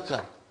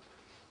 Muzakkar,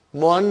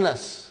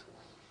 Muannas.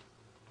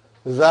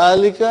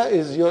 Zalika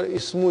is your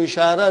Ismu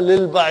Ishara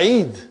lil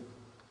Ba'id.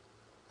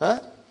 Huh?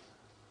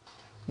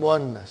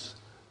 Muannas.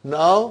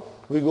 Now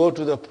we go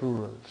to the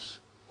plurals.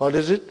 What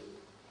is it?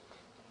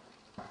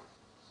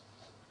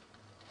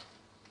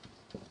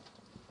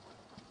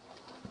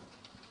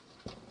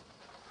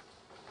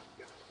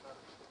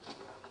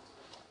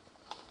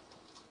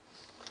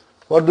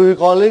 What do we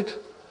call it?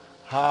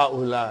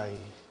 Ha'ulai.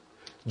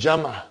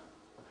 Jama,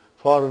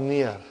 for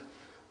near.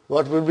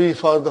 What will be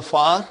for the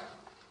far?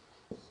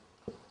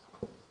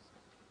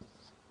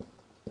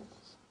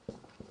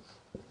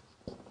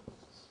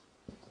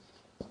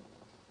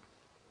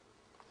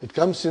 It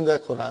comes in the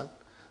Quran.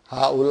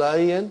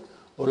 Ha'ulai and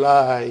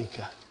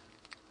ulaika.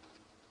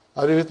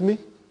 Are you with me?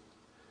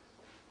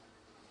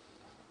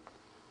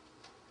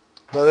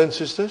 Brothers and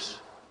sisters?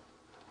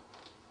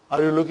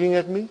 Are you looking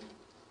at me?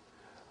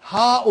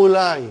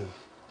 Ha'ulai.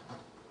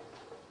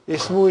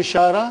 Ismu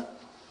Ishara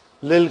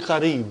lil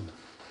Kareeb.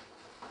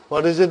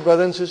 What is it,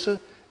 brothers and sisters?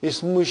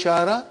 Ismu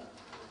Ishara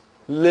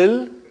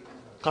lil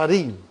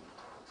Kareeb.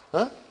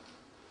 Huh?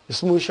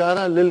 Ismu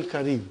Ishara lil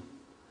Kareeb.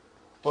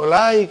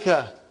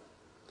 Ulaika.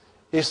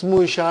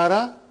 Ismu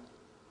Ishara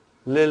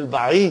lil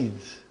Ba'id.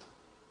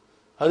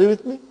 Are you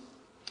with me?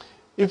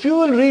 If you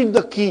will read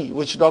the key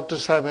which Dr.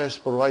 Sahib has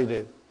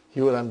provided,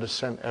 you will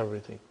understand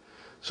everything.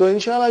 So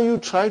inshallah you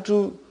try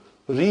to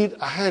read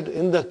ahead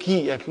in the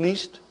key at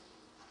least,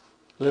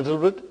 little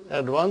bit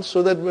at once,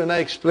 so that when I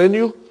explain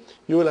you,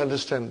 you will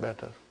understand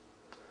better.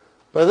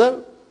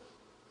 Brother,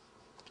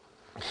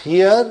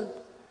 here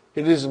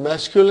it is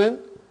masculine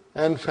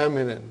and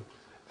feminine.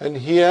 And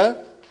here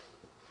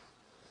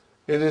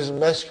it is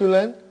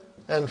masculine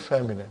and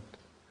feminine.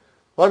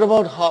 What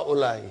about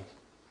ha'ulai?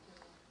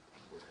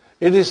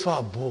 It is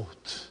for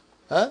both.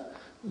 Huh?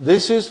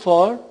 This is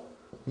for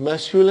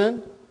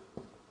masculine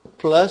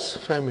plus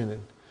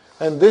feminine.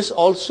 And this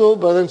also,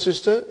 brother and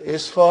sister,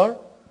 is for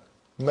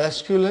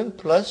masculine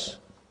plus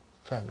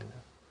feminine.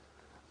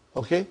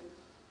 Okay?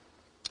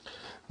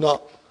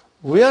 Now,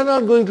 we are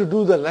not going to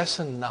do the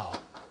lesson now.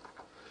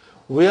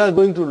 We are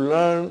going to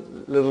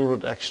learn a little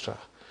bit extra.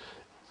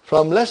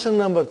 From lesson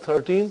number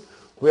 13,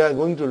 we are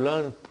going to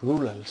learn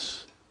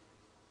plurals.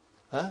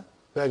 Huh?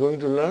 We are going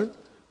to learn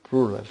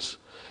plurals.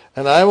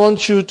 And I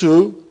want you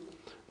to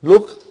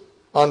look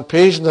on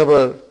page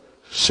number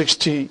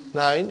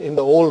 69 in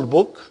the old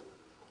book.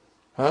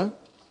 Huh?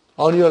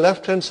 On your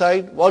left hand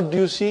side, what do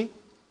you see?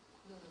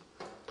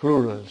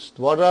 Plurals.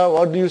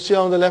 What do you see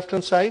on the left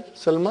hand side,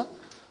 Salma?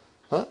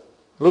 Huh?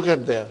 Look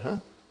at there. Huh?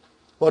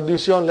 What do you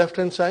see on left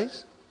hand side?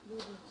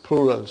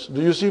 Plurals.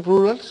 Do you see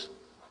plurals?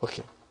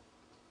 Okay.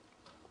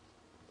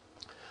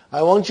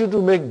 I want you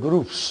to make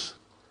groups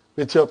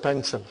with your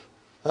pencil.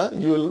 Huh?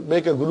 You will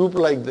make a group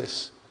like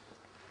this.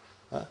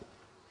 Huh?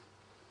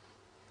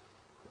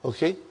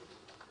 Okay.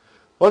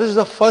 What is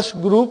the first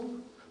group?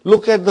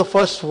 Look at the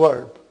first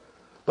word.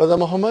 Brother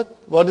Muhammad,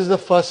 what is the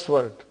first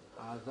word?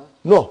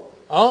 No.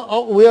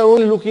 We are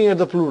only looking at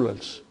the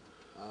plurals.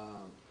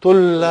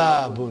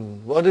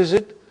 Tullabun. What is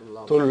it?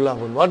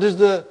 Tullabun. What is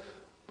the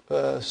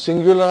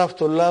singular of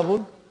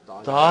tullabun?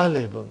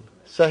 Talibun.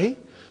 Sahi?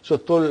 So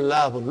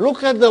tullabun.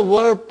 Look at the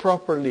word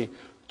properly.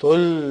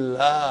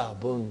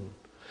 Tullabun.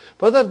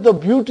 But the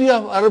beauty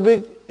of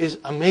Arabic is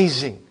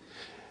amazing.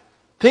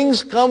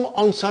 Things come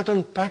on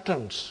certain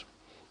patterns,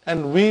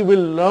 and we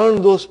will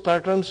learn those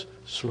patterns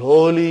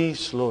slowly,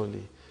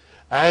 slowly.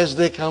 As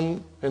they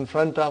come in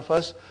front of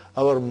us,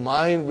 our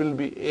mind will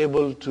be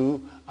able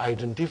to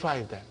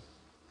identify them.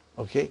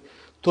 Okay?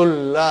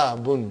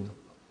 Tullabun.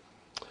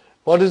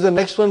 What is the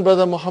next one,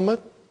 Brother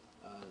Muhammad?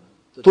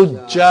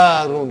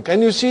 Tujjarun.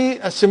 Can you see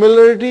a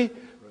similarity?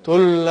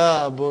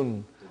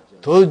 Tullabun.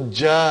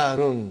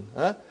 Tujjarun.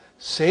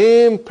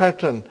 Same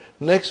pattern.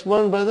 Next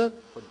one, brother?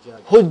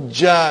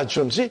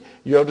 Hujjajun. See,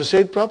 you have to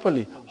say it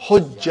properly.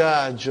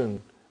 Hujjajun.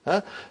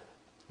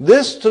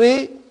 This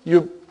three,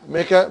 you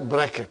make a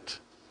bracket.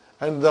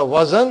 And the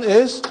wazan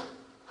is,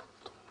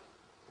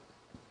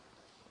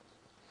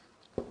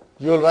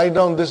 you will write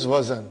down this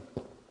wazan.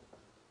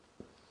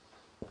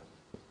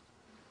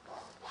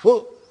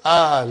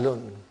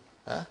 Fu'alun.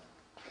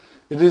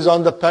 It is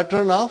on the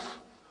pattern of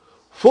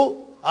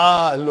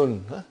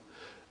fu'alun.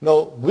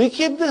 Now, we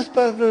keep this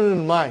pattern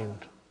in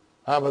mind,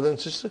 brothers and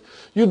sisters.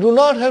 You do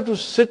not have to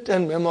sit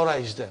and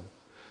memorize them.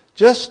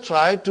 Just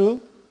try to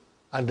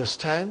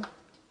understand.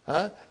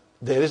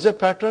 There is a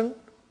pattern.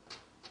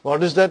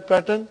 What is that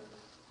pattern?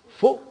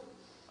 Fu'alun.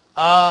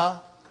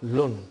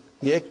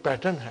 ये एक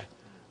pattern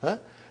है.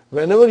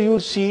 Whenever you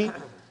see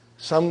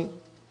some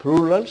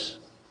plurals,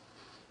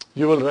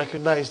 you will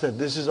recognize that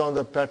this is on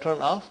the pattern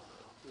of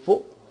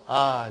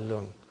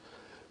fu'alun.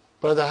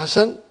 Brother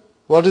Hassan,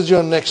 what is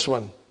your next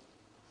one?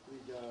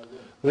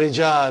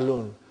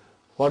 Rijalun.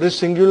 What is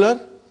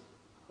singular?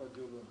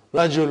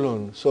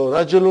 Rajulun. So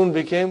Rajulun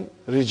became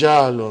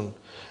Rijalun.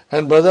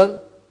 And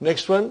brother,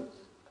 next one?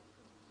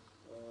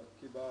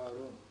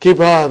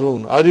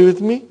 Kibarun. Are you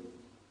with me?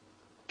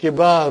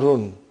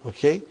 Kibarun.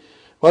 Okay.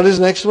 What is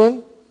next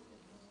one?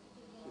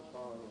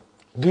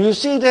 Do you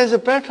see it as a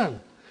pattern?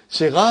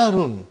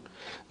 Sigarun.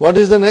 What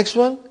is the next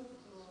one?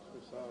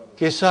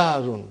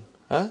 Kisarun.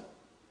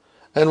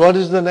 And what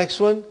is the next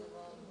one?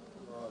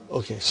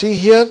 Okay. See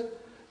here.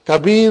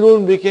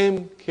 Kabirun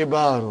became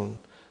Kibarun.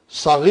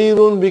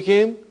 Sagirun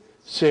became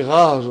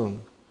Sigarun.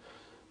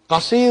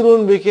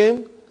 Qasirun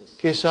became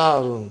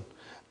Kisarun.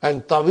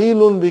 And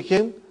Tawilun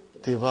became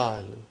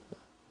Tiwalun.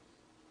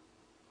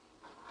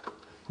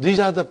 These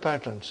are the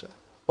patterns.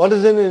 What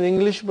is it in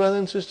English, brother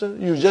and sister?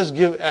 You just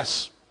give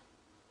S.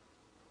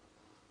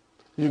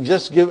 You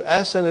just give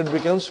S and it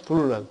becomes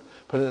plural.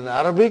 But in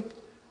Arabic,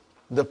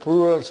 the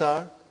plurals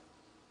are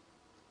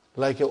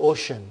like an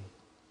ocean.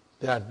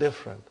 They are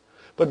different.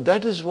 But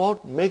that is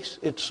what makes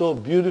it so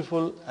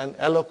beautiful and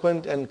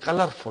eloquent and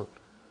colorful.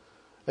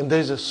 And there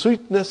is a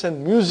sweetness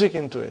and music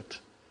into it,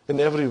 in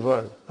every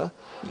word.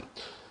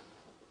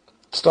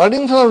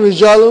 Starting from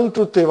Rijalun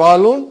to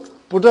Tiwalun,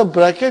 put a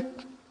bracket,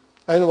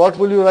 and what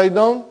will you write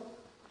down?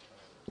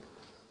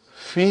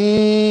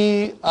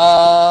 Fi'alun.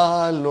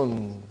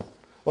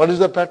 What is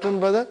the pattern,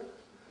 brother?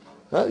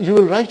 You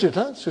will write it,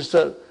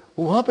 sister.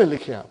 Wahan pe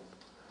likhe aap,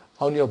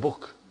 on your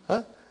book.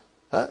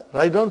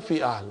 Write down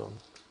Fi'alun.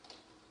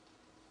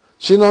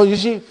 See now, you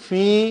see,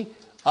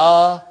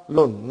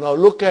 Fi'alun. Now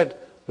look at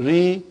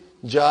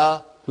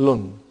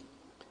Rijalun.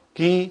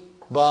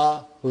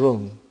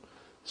 Kibarun.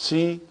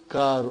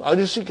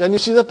 Sikarun. Can you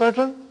see the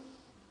pattern?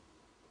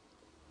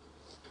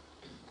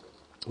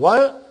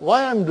 Why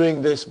I'm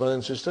doing this, brother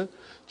and sister?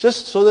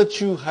 Just so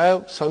that you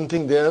have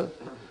something there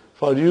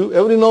for you.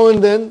 Every now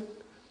and then,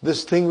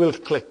 this thing will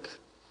click.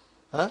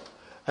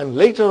 And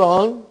later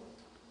on,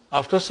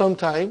 after some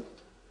time,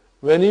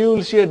 when you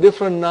will see a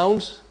different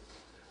nouns,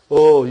 you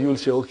will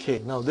say, okay,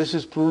 now this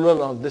is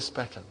plural on this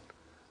pattern.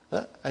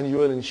 And you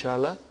will,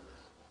 inshallah,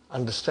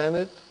 understand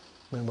it,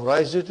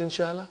 memorize it,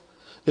 inshallah.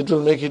 It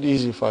will make it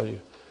easy for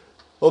you.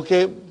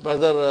 Okay,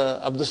 brother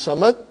Abdul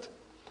Samad,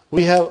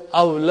 we have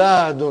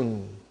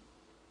awladun,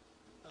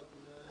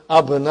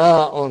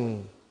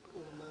 abna'un,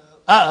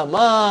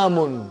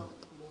 a'mamun.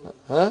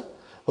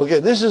 Okay,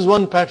 this is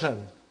one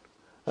pattern.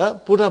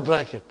 Put a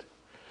bracket.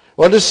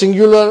 What is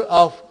singular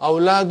of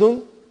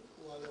awladun?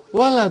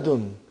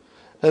 Waladun.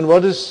 And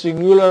what is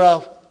singular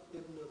of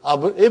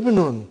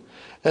ibnun?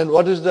 And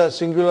what is the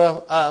singular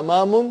of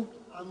amamun?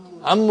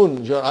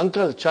 Ammun, your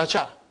uncle,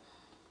 chacha.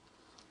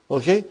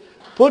 Okay?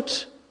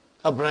 Put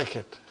a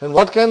bracket. And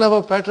what kind of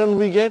a pattern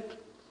we get?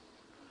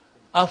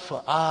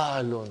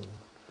 Af'alun.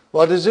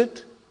 What is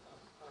it?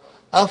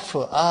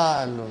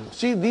 Af'alun.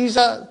 See, these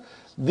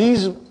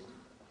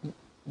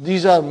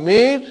are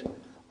made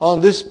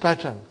on this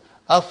pattern.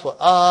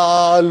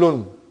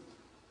 Af'alun.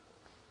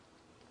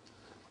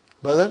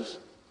 Brothers,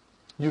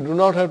 you do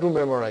not have to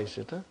memorize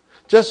it.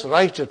 Just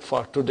write it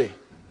for today.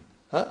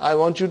 I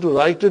want you to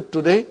write it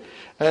today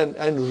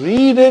and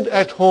read it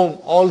at home,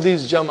 all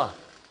these jama.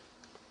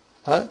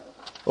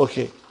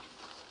 Okay.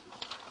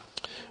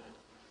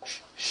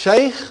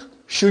 Shaykh,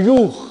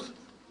 shuyukh.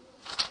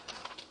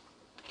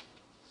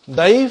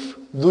 Daif,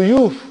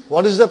 duyuf.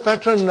 What is the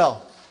pattern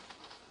now?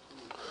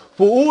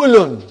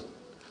 Fu'ulun.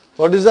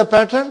 What is the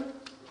pattern?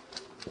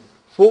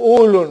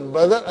 Fu'ulun.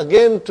 Brother,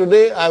 again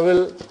today I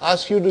will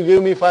ask you to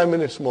give me 5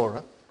 minutes more.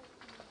 Huh?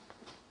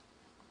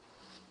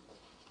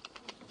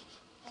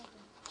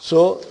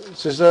 So,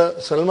 Sister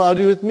Salma, are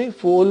you with me?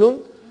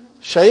 Fu'ulun,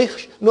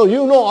 Shaykh. No,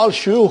 you know all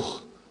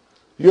shuyukh.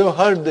 You have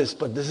heard this,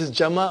 but this is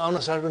Jama on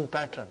a certain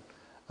pattern.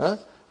 Huh?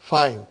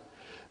 Fine.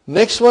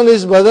 Next one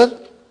is, brother,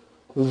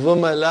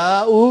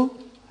 Zumala'u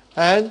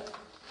and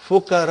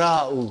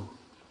Fukara'u.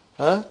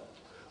 Huh?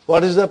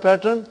 What is the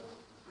pattern?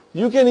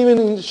 You can even,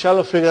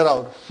 inshallah, figure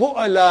out.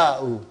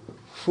 Fu'ala'u.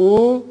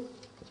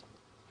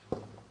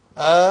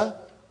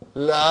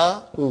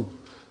 Fu'ala'u.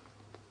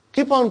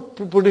 Keep on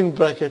putting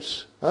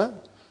brackets. Huh?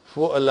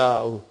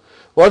 Fu'ala'u.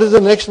 What is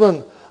the next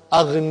one?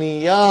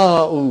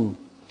 Aghniya'u.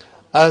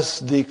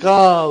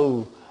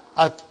 Asdika'u.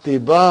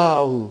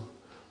 Attiba'u.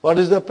 What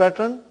is the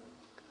pattern?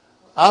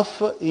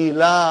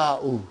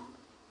 Af'ila'u.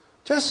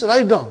 Just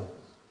write down.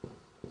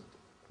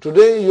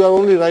 Today you are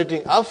only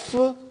writing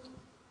Af'ila'u.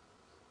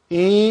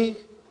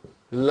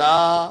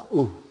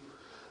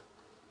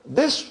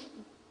 This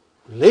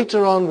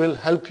later on will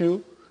help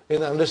you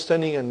in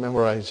understanding and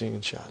memorizing,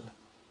 inshallah.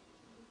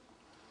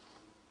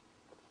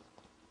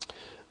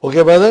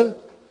 Okay, brother?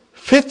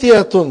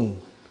 Fityatun,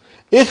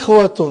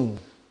 ikhwatun.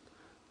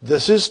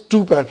 This is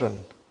two pattern.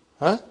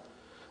 Huh?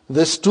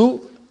 This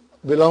two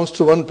belongs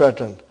to one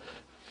pattern.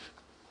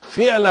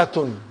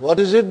 Fi'alatun. What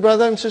is it,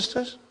 brother and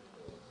sisters?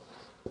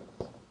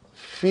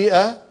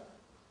 Fi'alatun.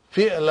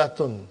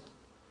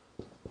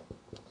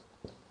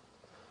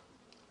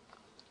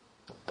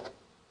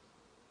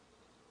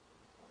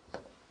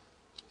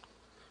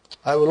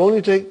 I will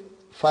only take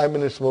 5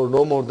 minutes more,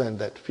 no more than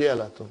that.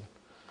 Fi'alatun.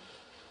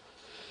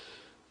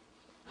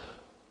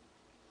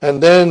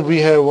 And then we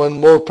have one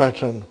more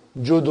pattern.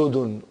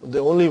 Jududun. The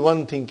only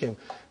one thing came.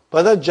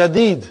 Brother,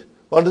 Jadid.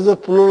 What is the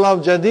plural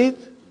of Jadid?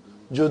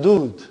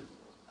 Judud.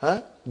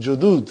 Huh?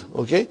 Judud.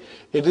 Okay.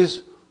 It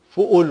is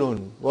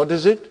fu'ulun. What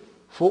is it?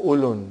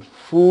 Fu'ulun.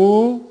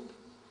 Fu'ulun.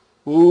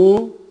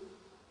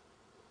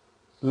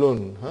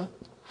 Huh?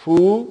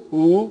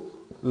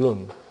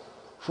 Fu'ulun.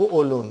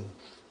 Fu'ulun.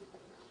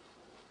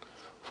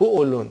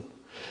 Fu'ulun.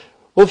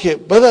 Okay,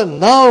 brother,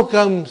 now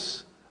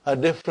comes a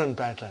different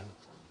pattern.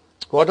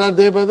 What are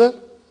they, brother?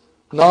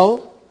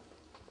 Now,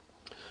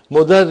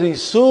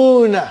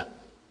 mudarrisuna,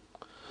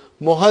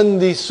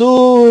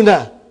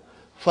 muhandisuna,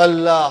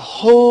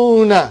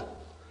 fallahuna,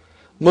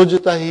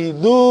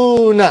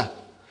 mujtahiduna,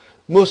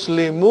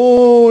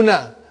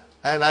 muslimuna,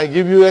 and I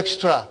give you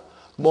extra,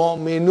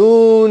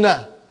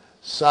 mu'minuna,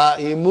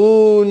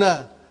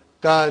 sa'imuna,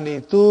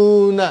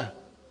 kanituna.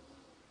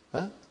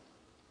 Huh?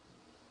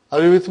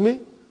 Are you with me?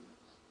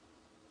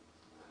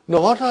 Now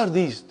what are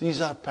these?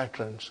 These are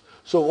patterns.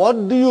 So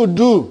what do you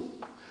do?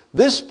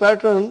 This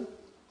pattern,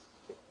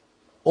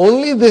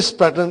 only this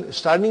pattern,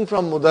 starting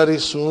from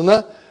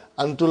mudarisuna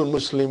until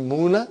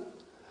muslimuna,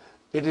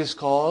 it is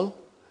called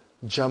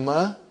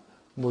Jama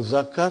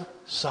Muzakkar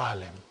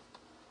Salim.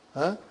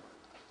 Huh?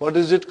 What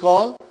is it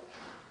called?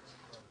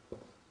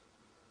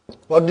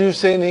 What do you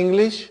say in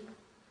English?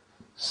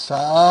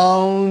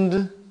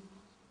 Sound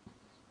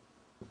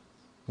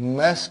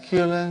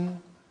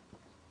masculine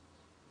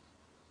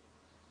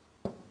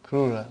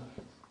plural.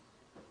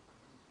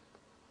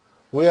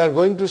 We are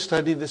going to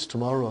study this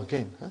tomorrow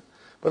again. Huh?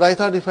 But I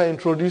thought if I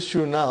introduce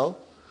you now,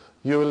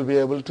 you will be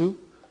able to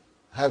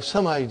have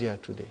some idea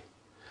today.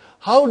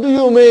 How do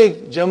you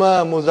make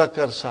Jama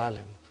Muzakkar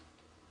Salim?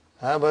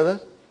 Huh, brother?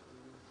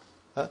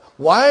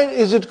 Why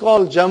is it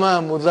called Jama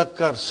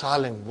Muzakkar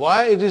Salim?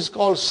 Why it is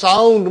called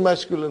sound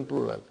masculine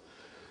plural?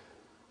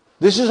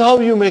 This is how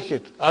you make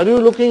it. Are you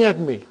looking at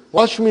me?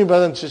 Watch me,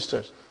 brothers and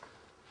sisters.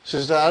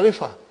 Sister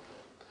Arifa.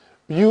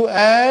 You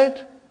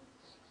add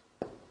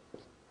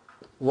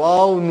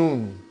waw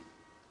noon,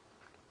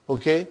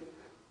 okay,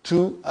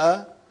 to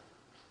a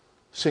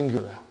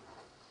singular.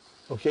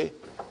 Okay.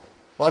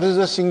 What is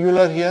the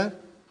singular here?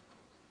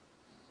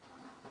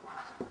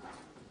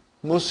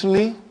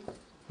 Muslimun.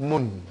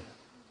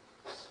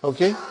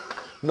 Okay.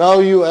 Now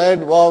you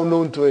add waw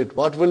noon to it.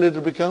 What will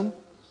it become?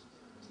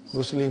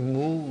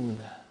 Muslimun.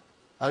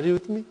 Are you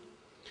with me?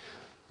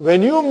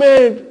 When you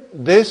made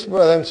this,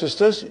 brothers and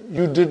sisters,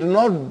 you did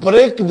not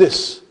break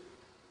this.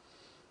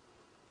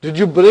 Did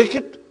you break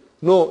it?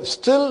 No,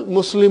 still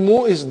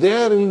Muslimu is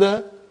there in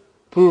the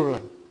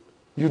plural.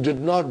 You did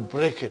not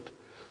break it.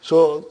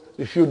 So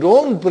if you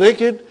don't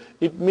break it,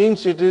 it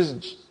means it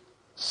is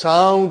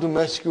sound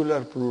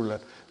masculine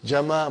plural.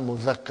 Jama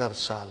Muzakkar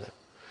Salim.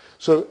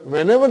 So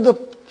whenever the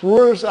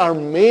plurals are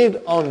made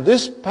on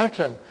this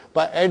pattern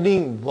by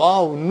adding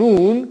waw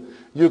noon,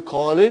 you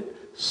call it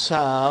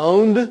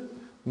sound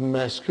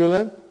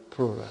masculine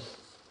plural.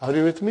 Are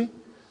you with me?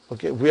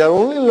 Okay, we are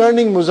only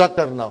learning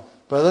muzakkar now.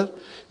 Brother,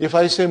 if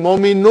I say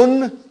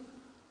mu'minun,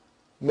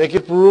 make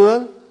it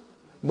plural,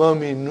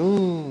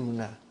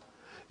 mu'minuna.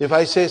 If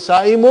I say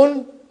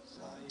sa'imun,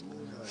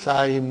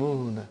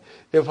 sa'imun.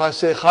 If I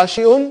say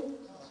khashi'un,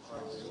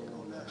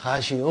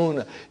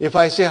 khashi'un. If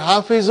I say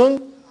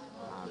hafizun,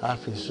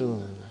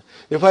 hafizun.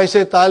 If I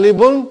say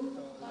talibun,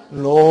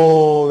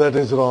 No, that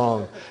is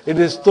wrong. It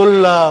is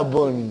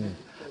tullabun.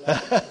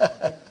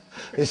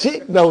 You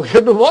see, now we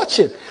have to watch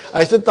it.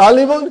 I said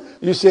talibun,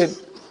 you said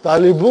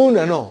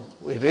talibun. No,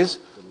 it is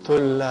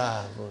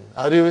tullabun.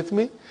 Are you with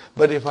me?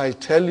 But if I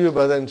tell you,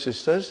 brothers and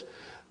sisters,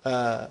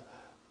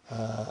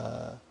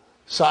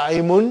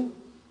 sa'imun,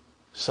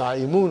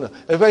 sa'imuna.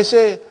 If I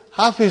say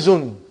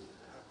hafizun,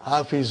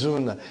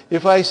 hafizuna.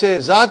 If I say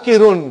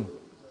zakirun,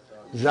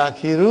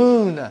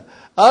 zakiruna.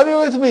 Are you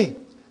with me?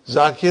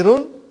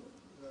 Zakirun,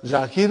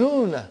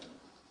 zakiruna.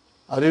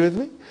 Are you with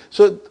me?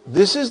 So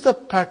this is the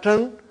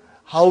pattern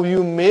how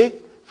you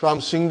make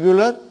from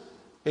singular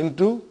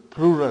into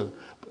plural.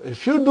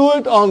 If you do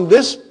it on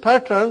this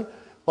pattern,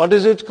 what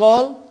is it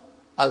called?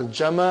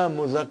 Al-Jama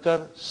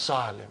Muzakkar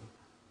Salim.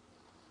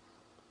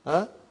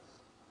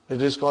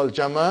 It is called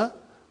Jama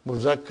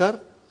Muzakkar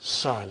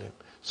Salim.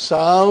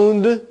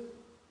 Sound,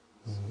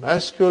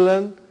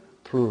 masculine,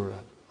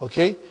 plural.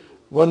 Okay?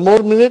 One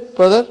more minute,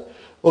 brother.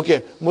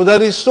 Okay.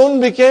 Mudarisun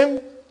became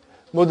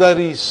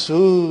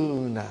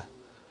Mudarisuna.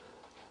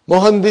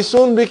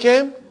 Muhandisun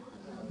became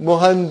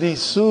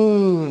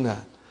Muhandisuna.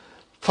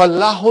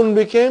 Fallahun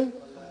became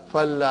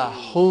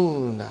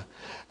Fallahuna.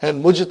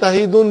 And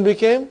Mujtahidun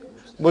became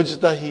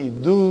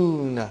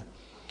Mujtahiduna.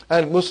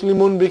 And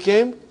Muslimun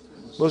became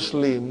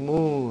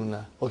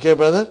Muslimuna. Okay,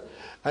 brother?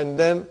 And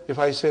then if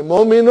I say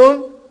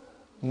Mu'minun,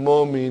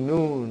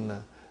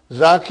 Mu'minuna.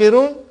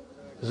 Zakirun,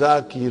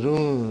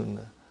 Zakirun.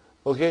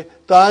 Okay?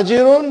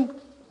 Tajirun,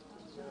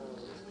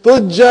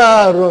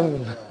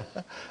 Tujjarun.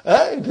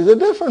 It is a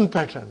different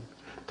pattern.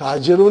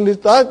 Tajirun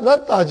is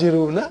not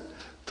Tajiruna,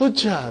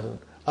 Tujjarun.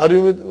 Are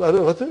you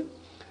with me?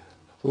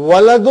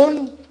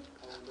 Waladun,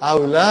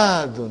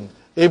 Awladun.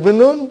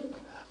 Ibnun,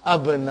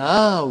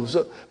 Abnau.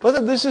 So,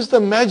 brother, this is the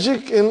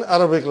magic in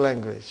Arabic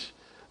language.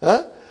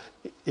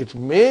 It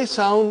may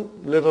sound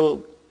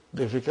little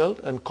difficult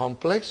and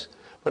complex,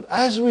 but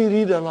as we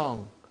read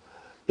along,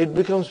 it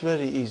becomes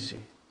very easy.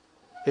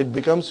 It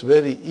becomes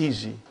very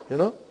easy, you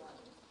know.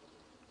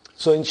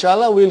 So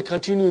inshallah, we'll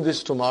continue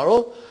this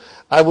tomorrow.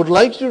 I would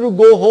like you to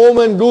go home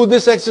and do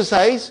this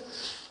exercise.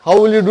 How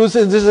will you do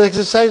this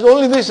exercise?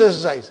 Only this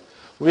exercise.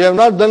 We have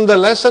not done the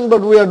lesson,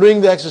 but we are doing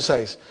the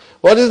exercise.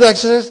 What is the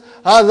exercise?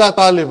 Hadha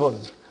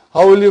talibun.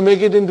 How will you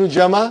make it into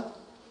Jama?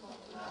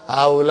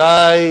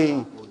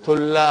 Haulai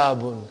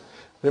tullabun.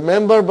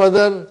 Remember,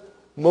 brother,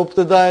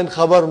 Mubtada and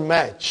Khabar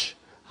match.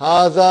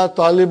 Hadha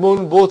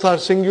talibun, both are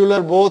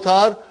singular, both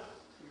are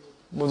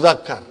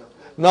muzakkar.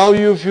 Now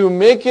if you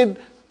make it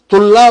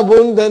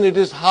tullabun, then it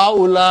is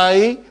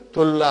haulai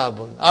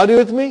tullabun. Are you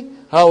with me?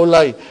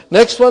 Haulai.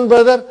 Next one,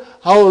 brother,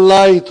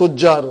 haulai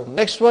tujjarun.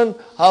 Next one,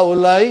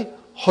 haulai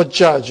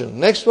hujjajun.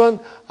 Next one,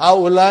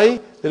 haulai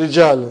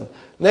rijalun.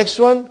 Next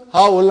one,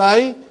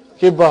 haulai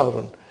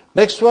kibarun.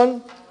 Next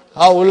one,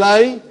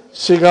 haulai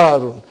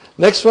sigarun.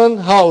 Next one,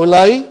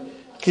 haulai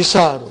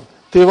kisarun.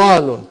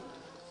 Tiwalun.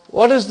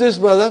 What is this,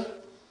 brother?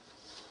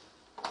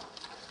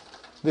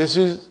 This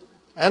is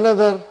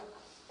another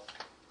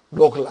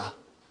dokla.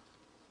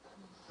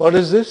 What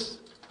is this?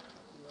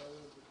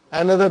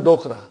 Another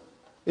dokra.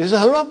 Is a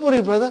halwa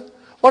puri, brother.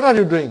 What are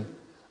you doing?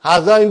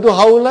 Haza into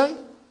haulai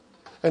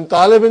and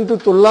talib into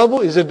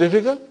tullabu. Is it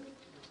difficult?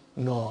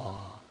 No.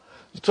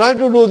 Try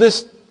to do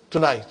this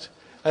tonight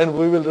and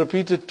we will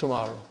repeat it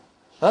tomorrow.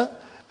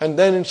 And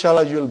then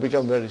inshallah you will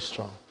become very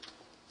strong.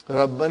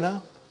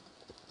 Rabbana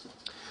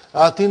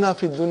آتنا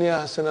في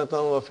الدنيا حسنة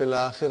وفي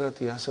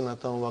الآخرة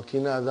حسنة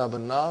وقنا عذاب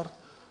النار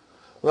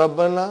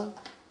ربنا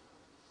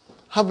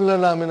هب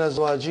لنا من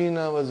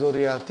أزواجنا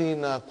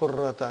وذرياتنا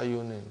قرة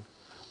أعين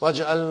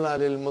واجعلنا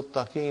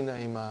للمتقين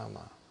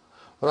إماما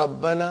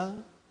ربنا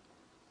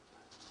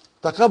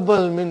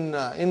تقبل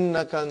منا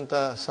إنك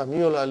أنت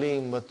سميع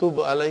العليم وتب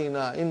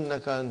علينا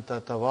إنك أنت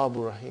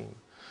التواب الرحيم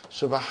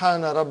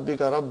سبحان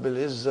ربك رب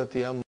العزة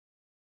عما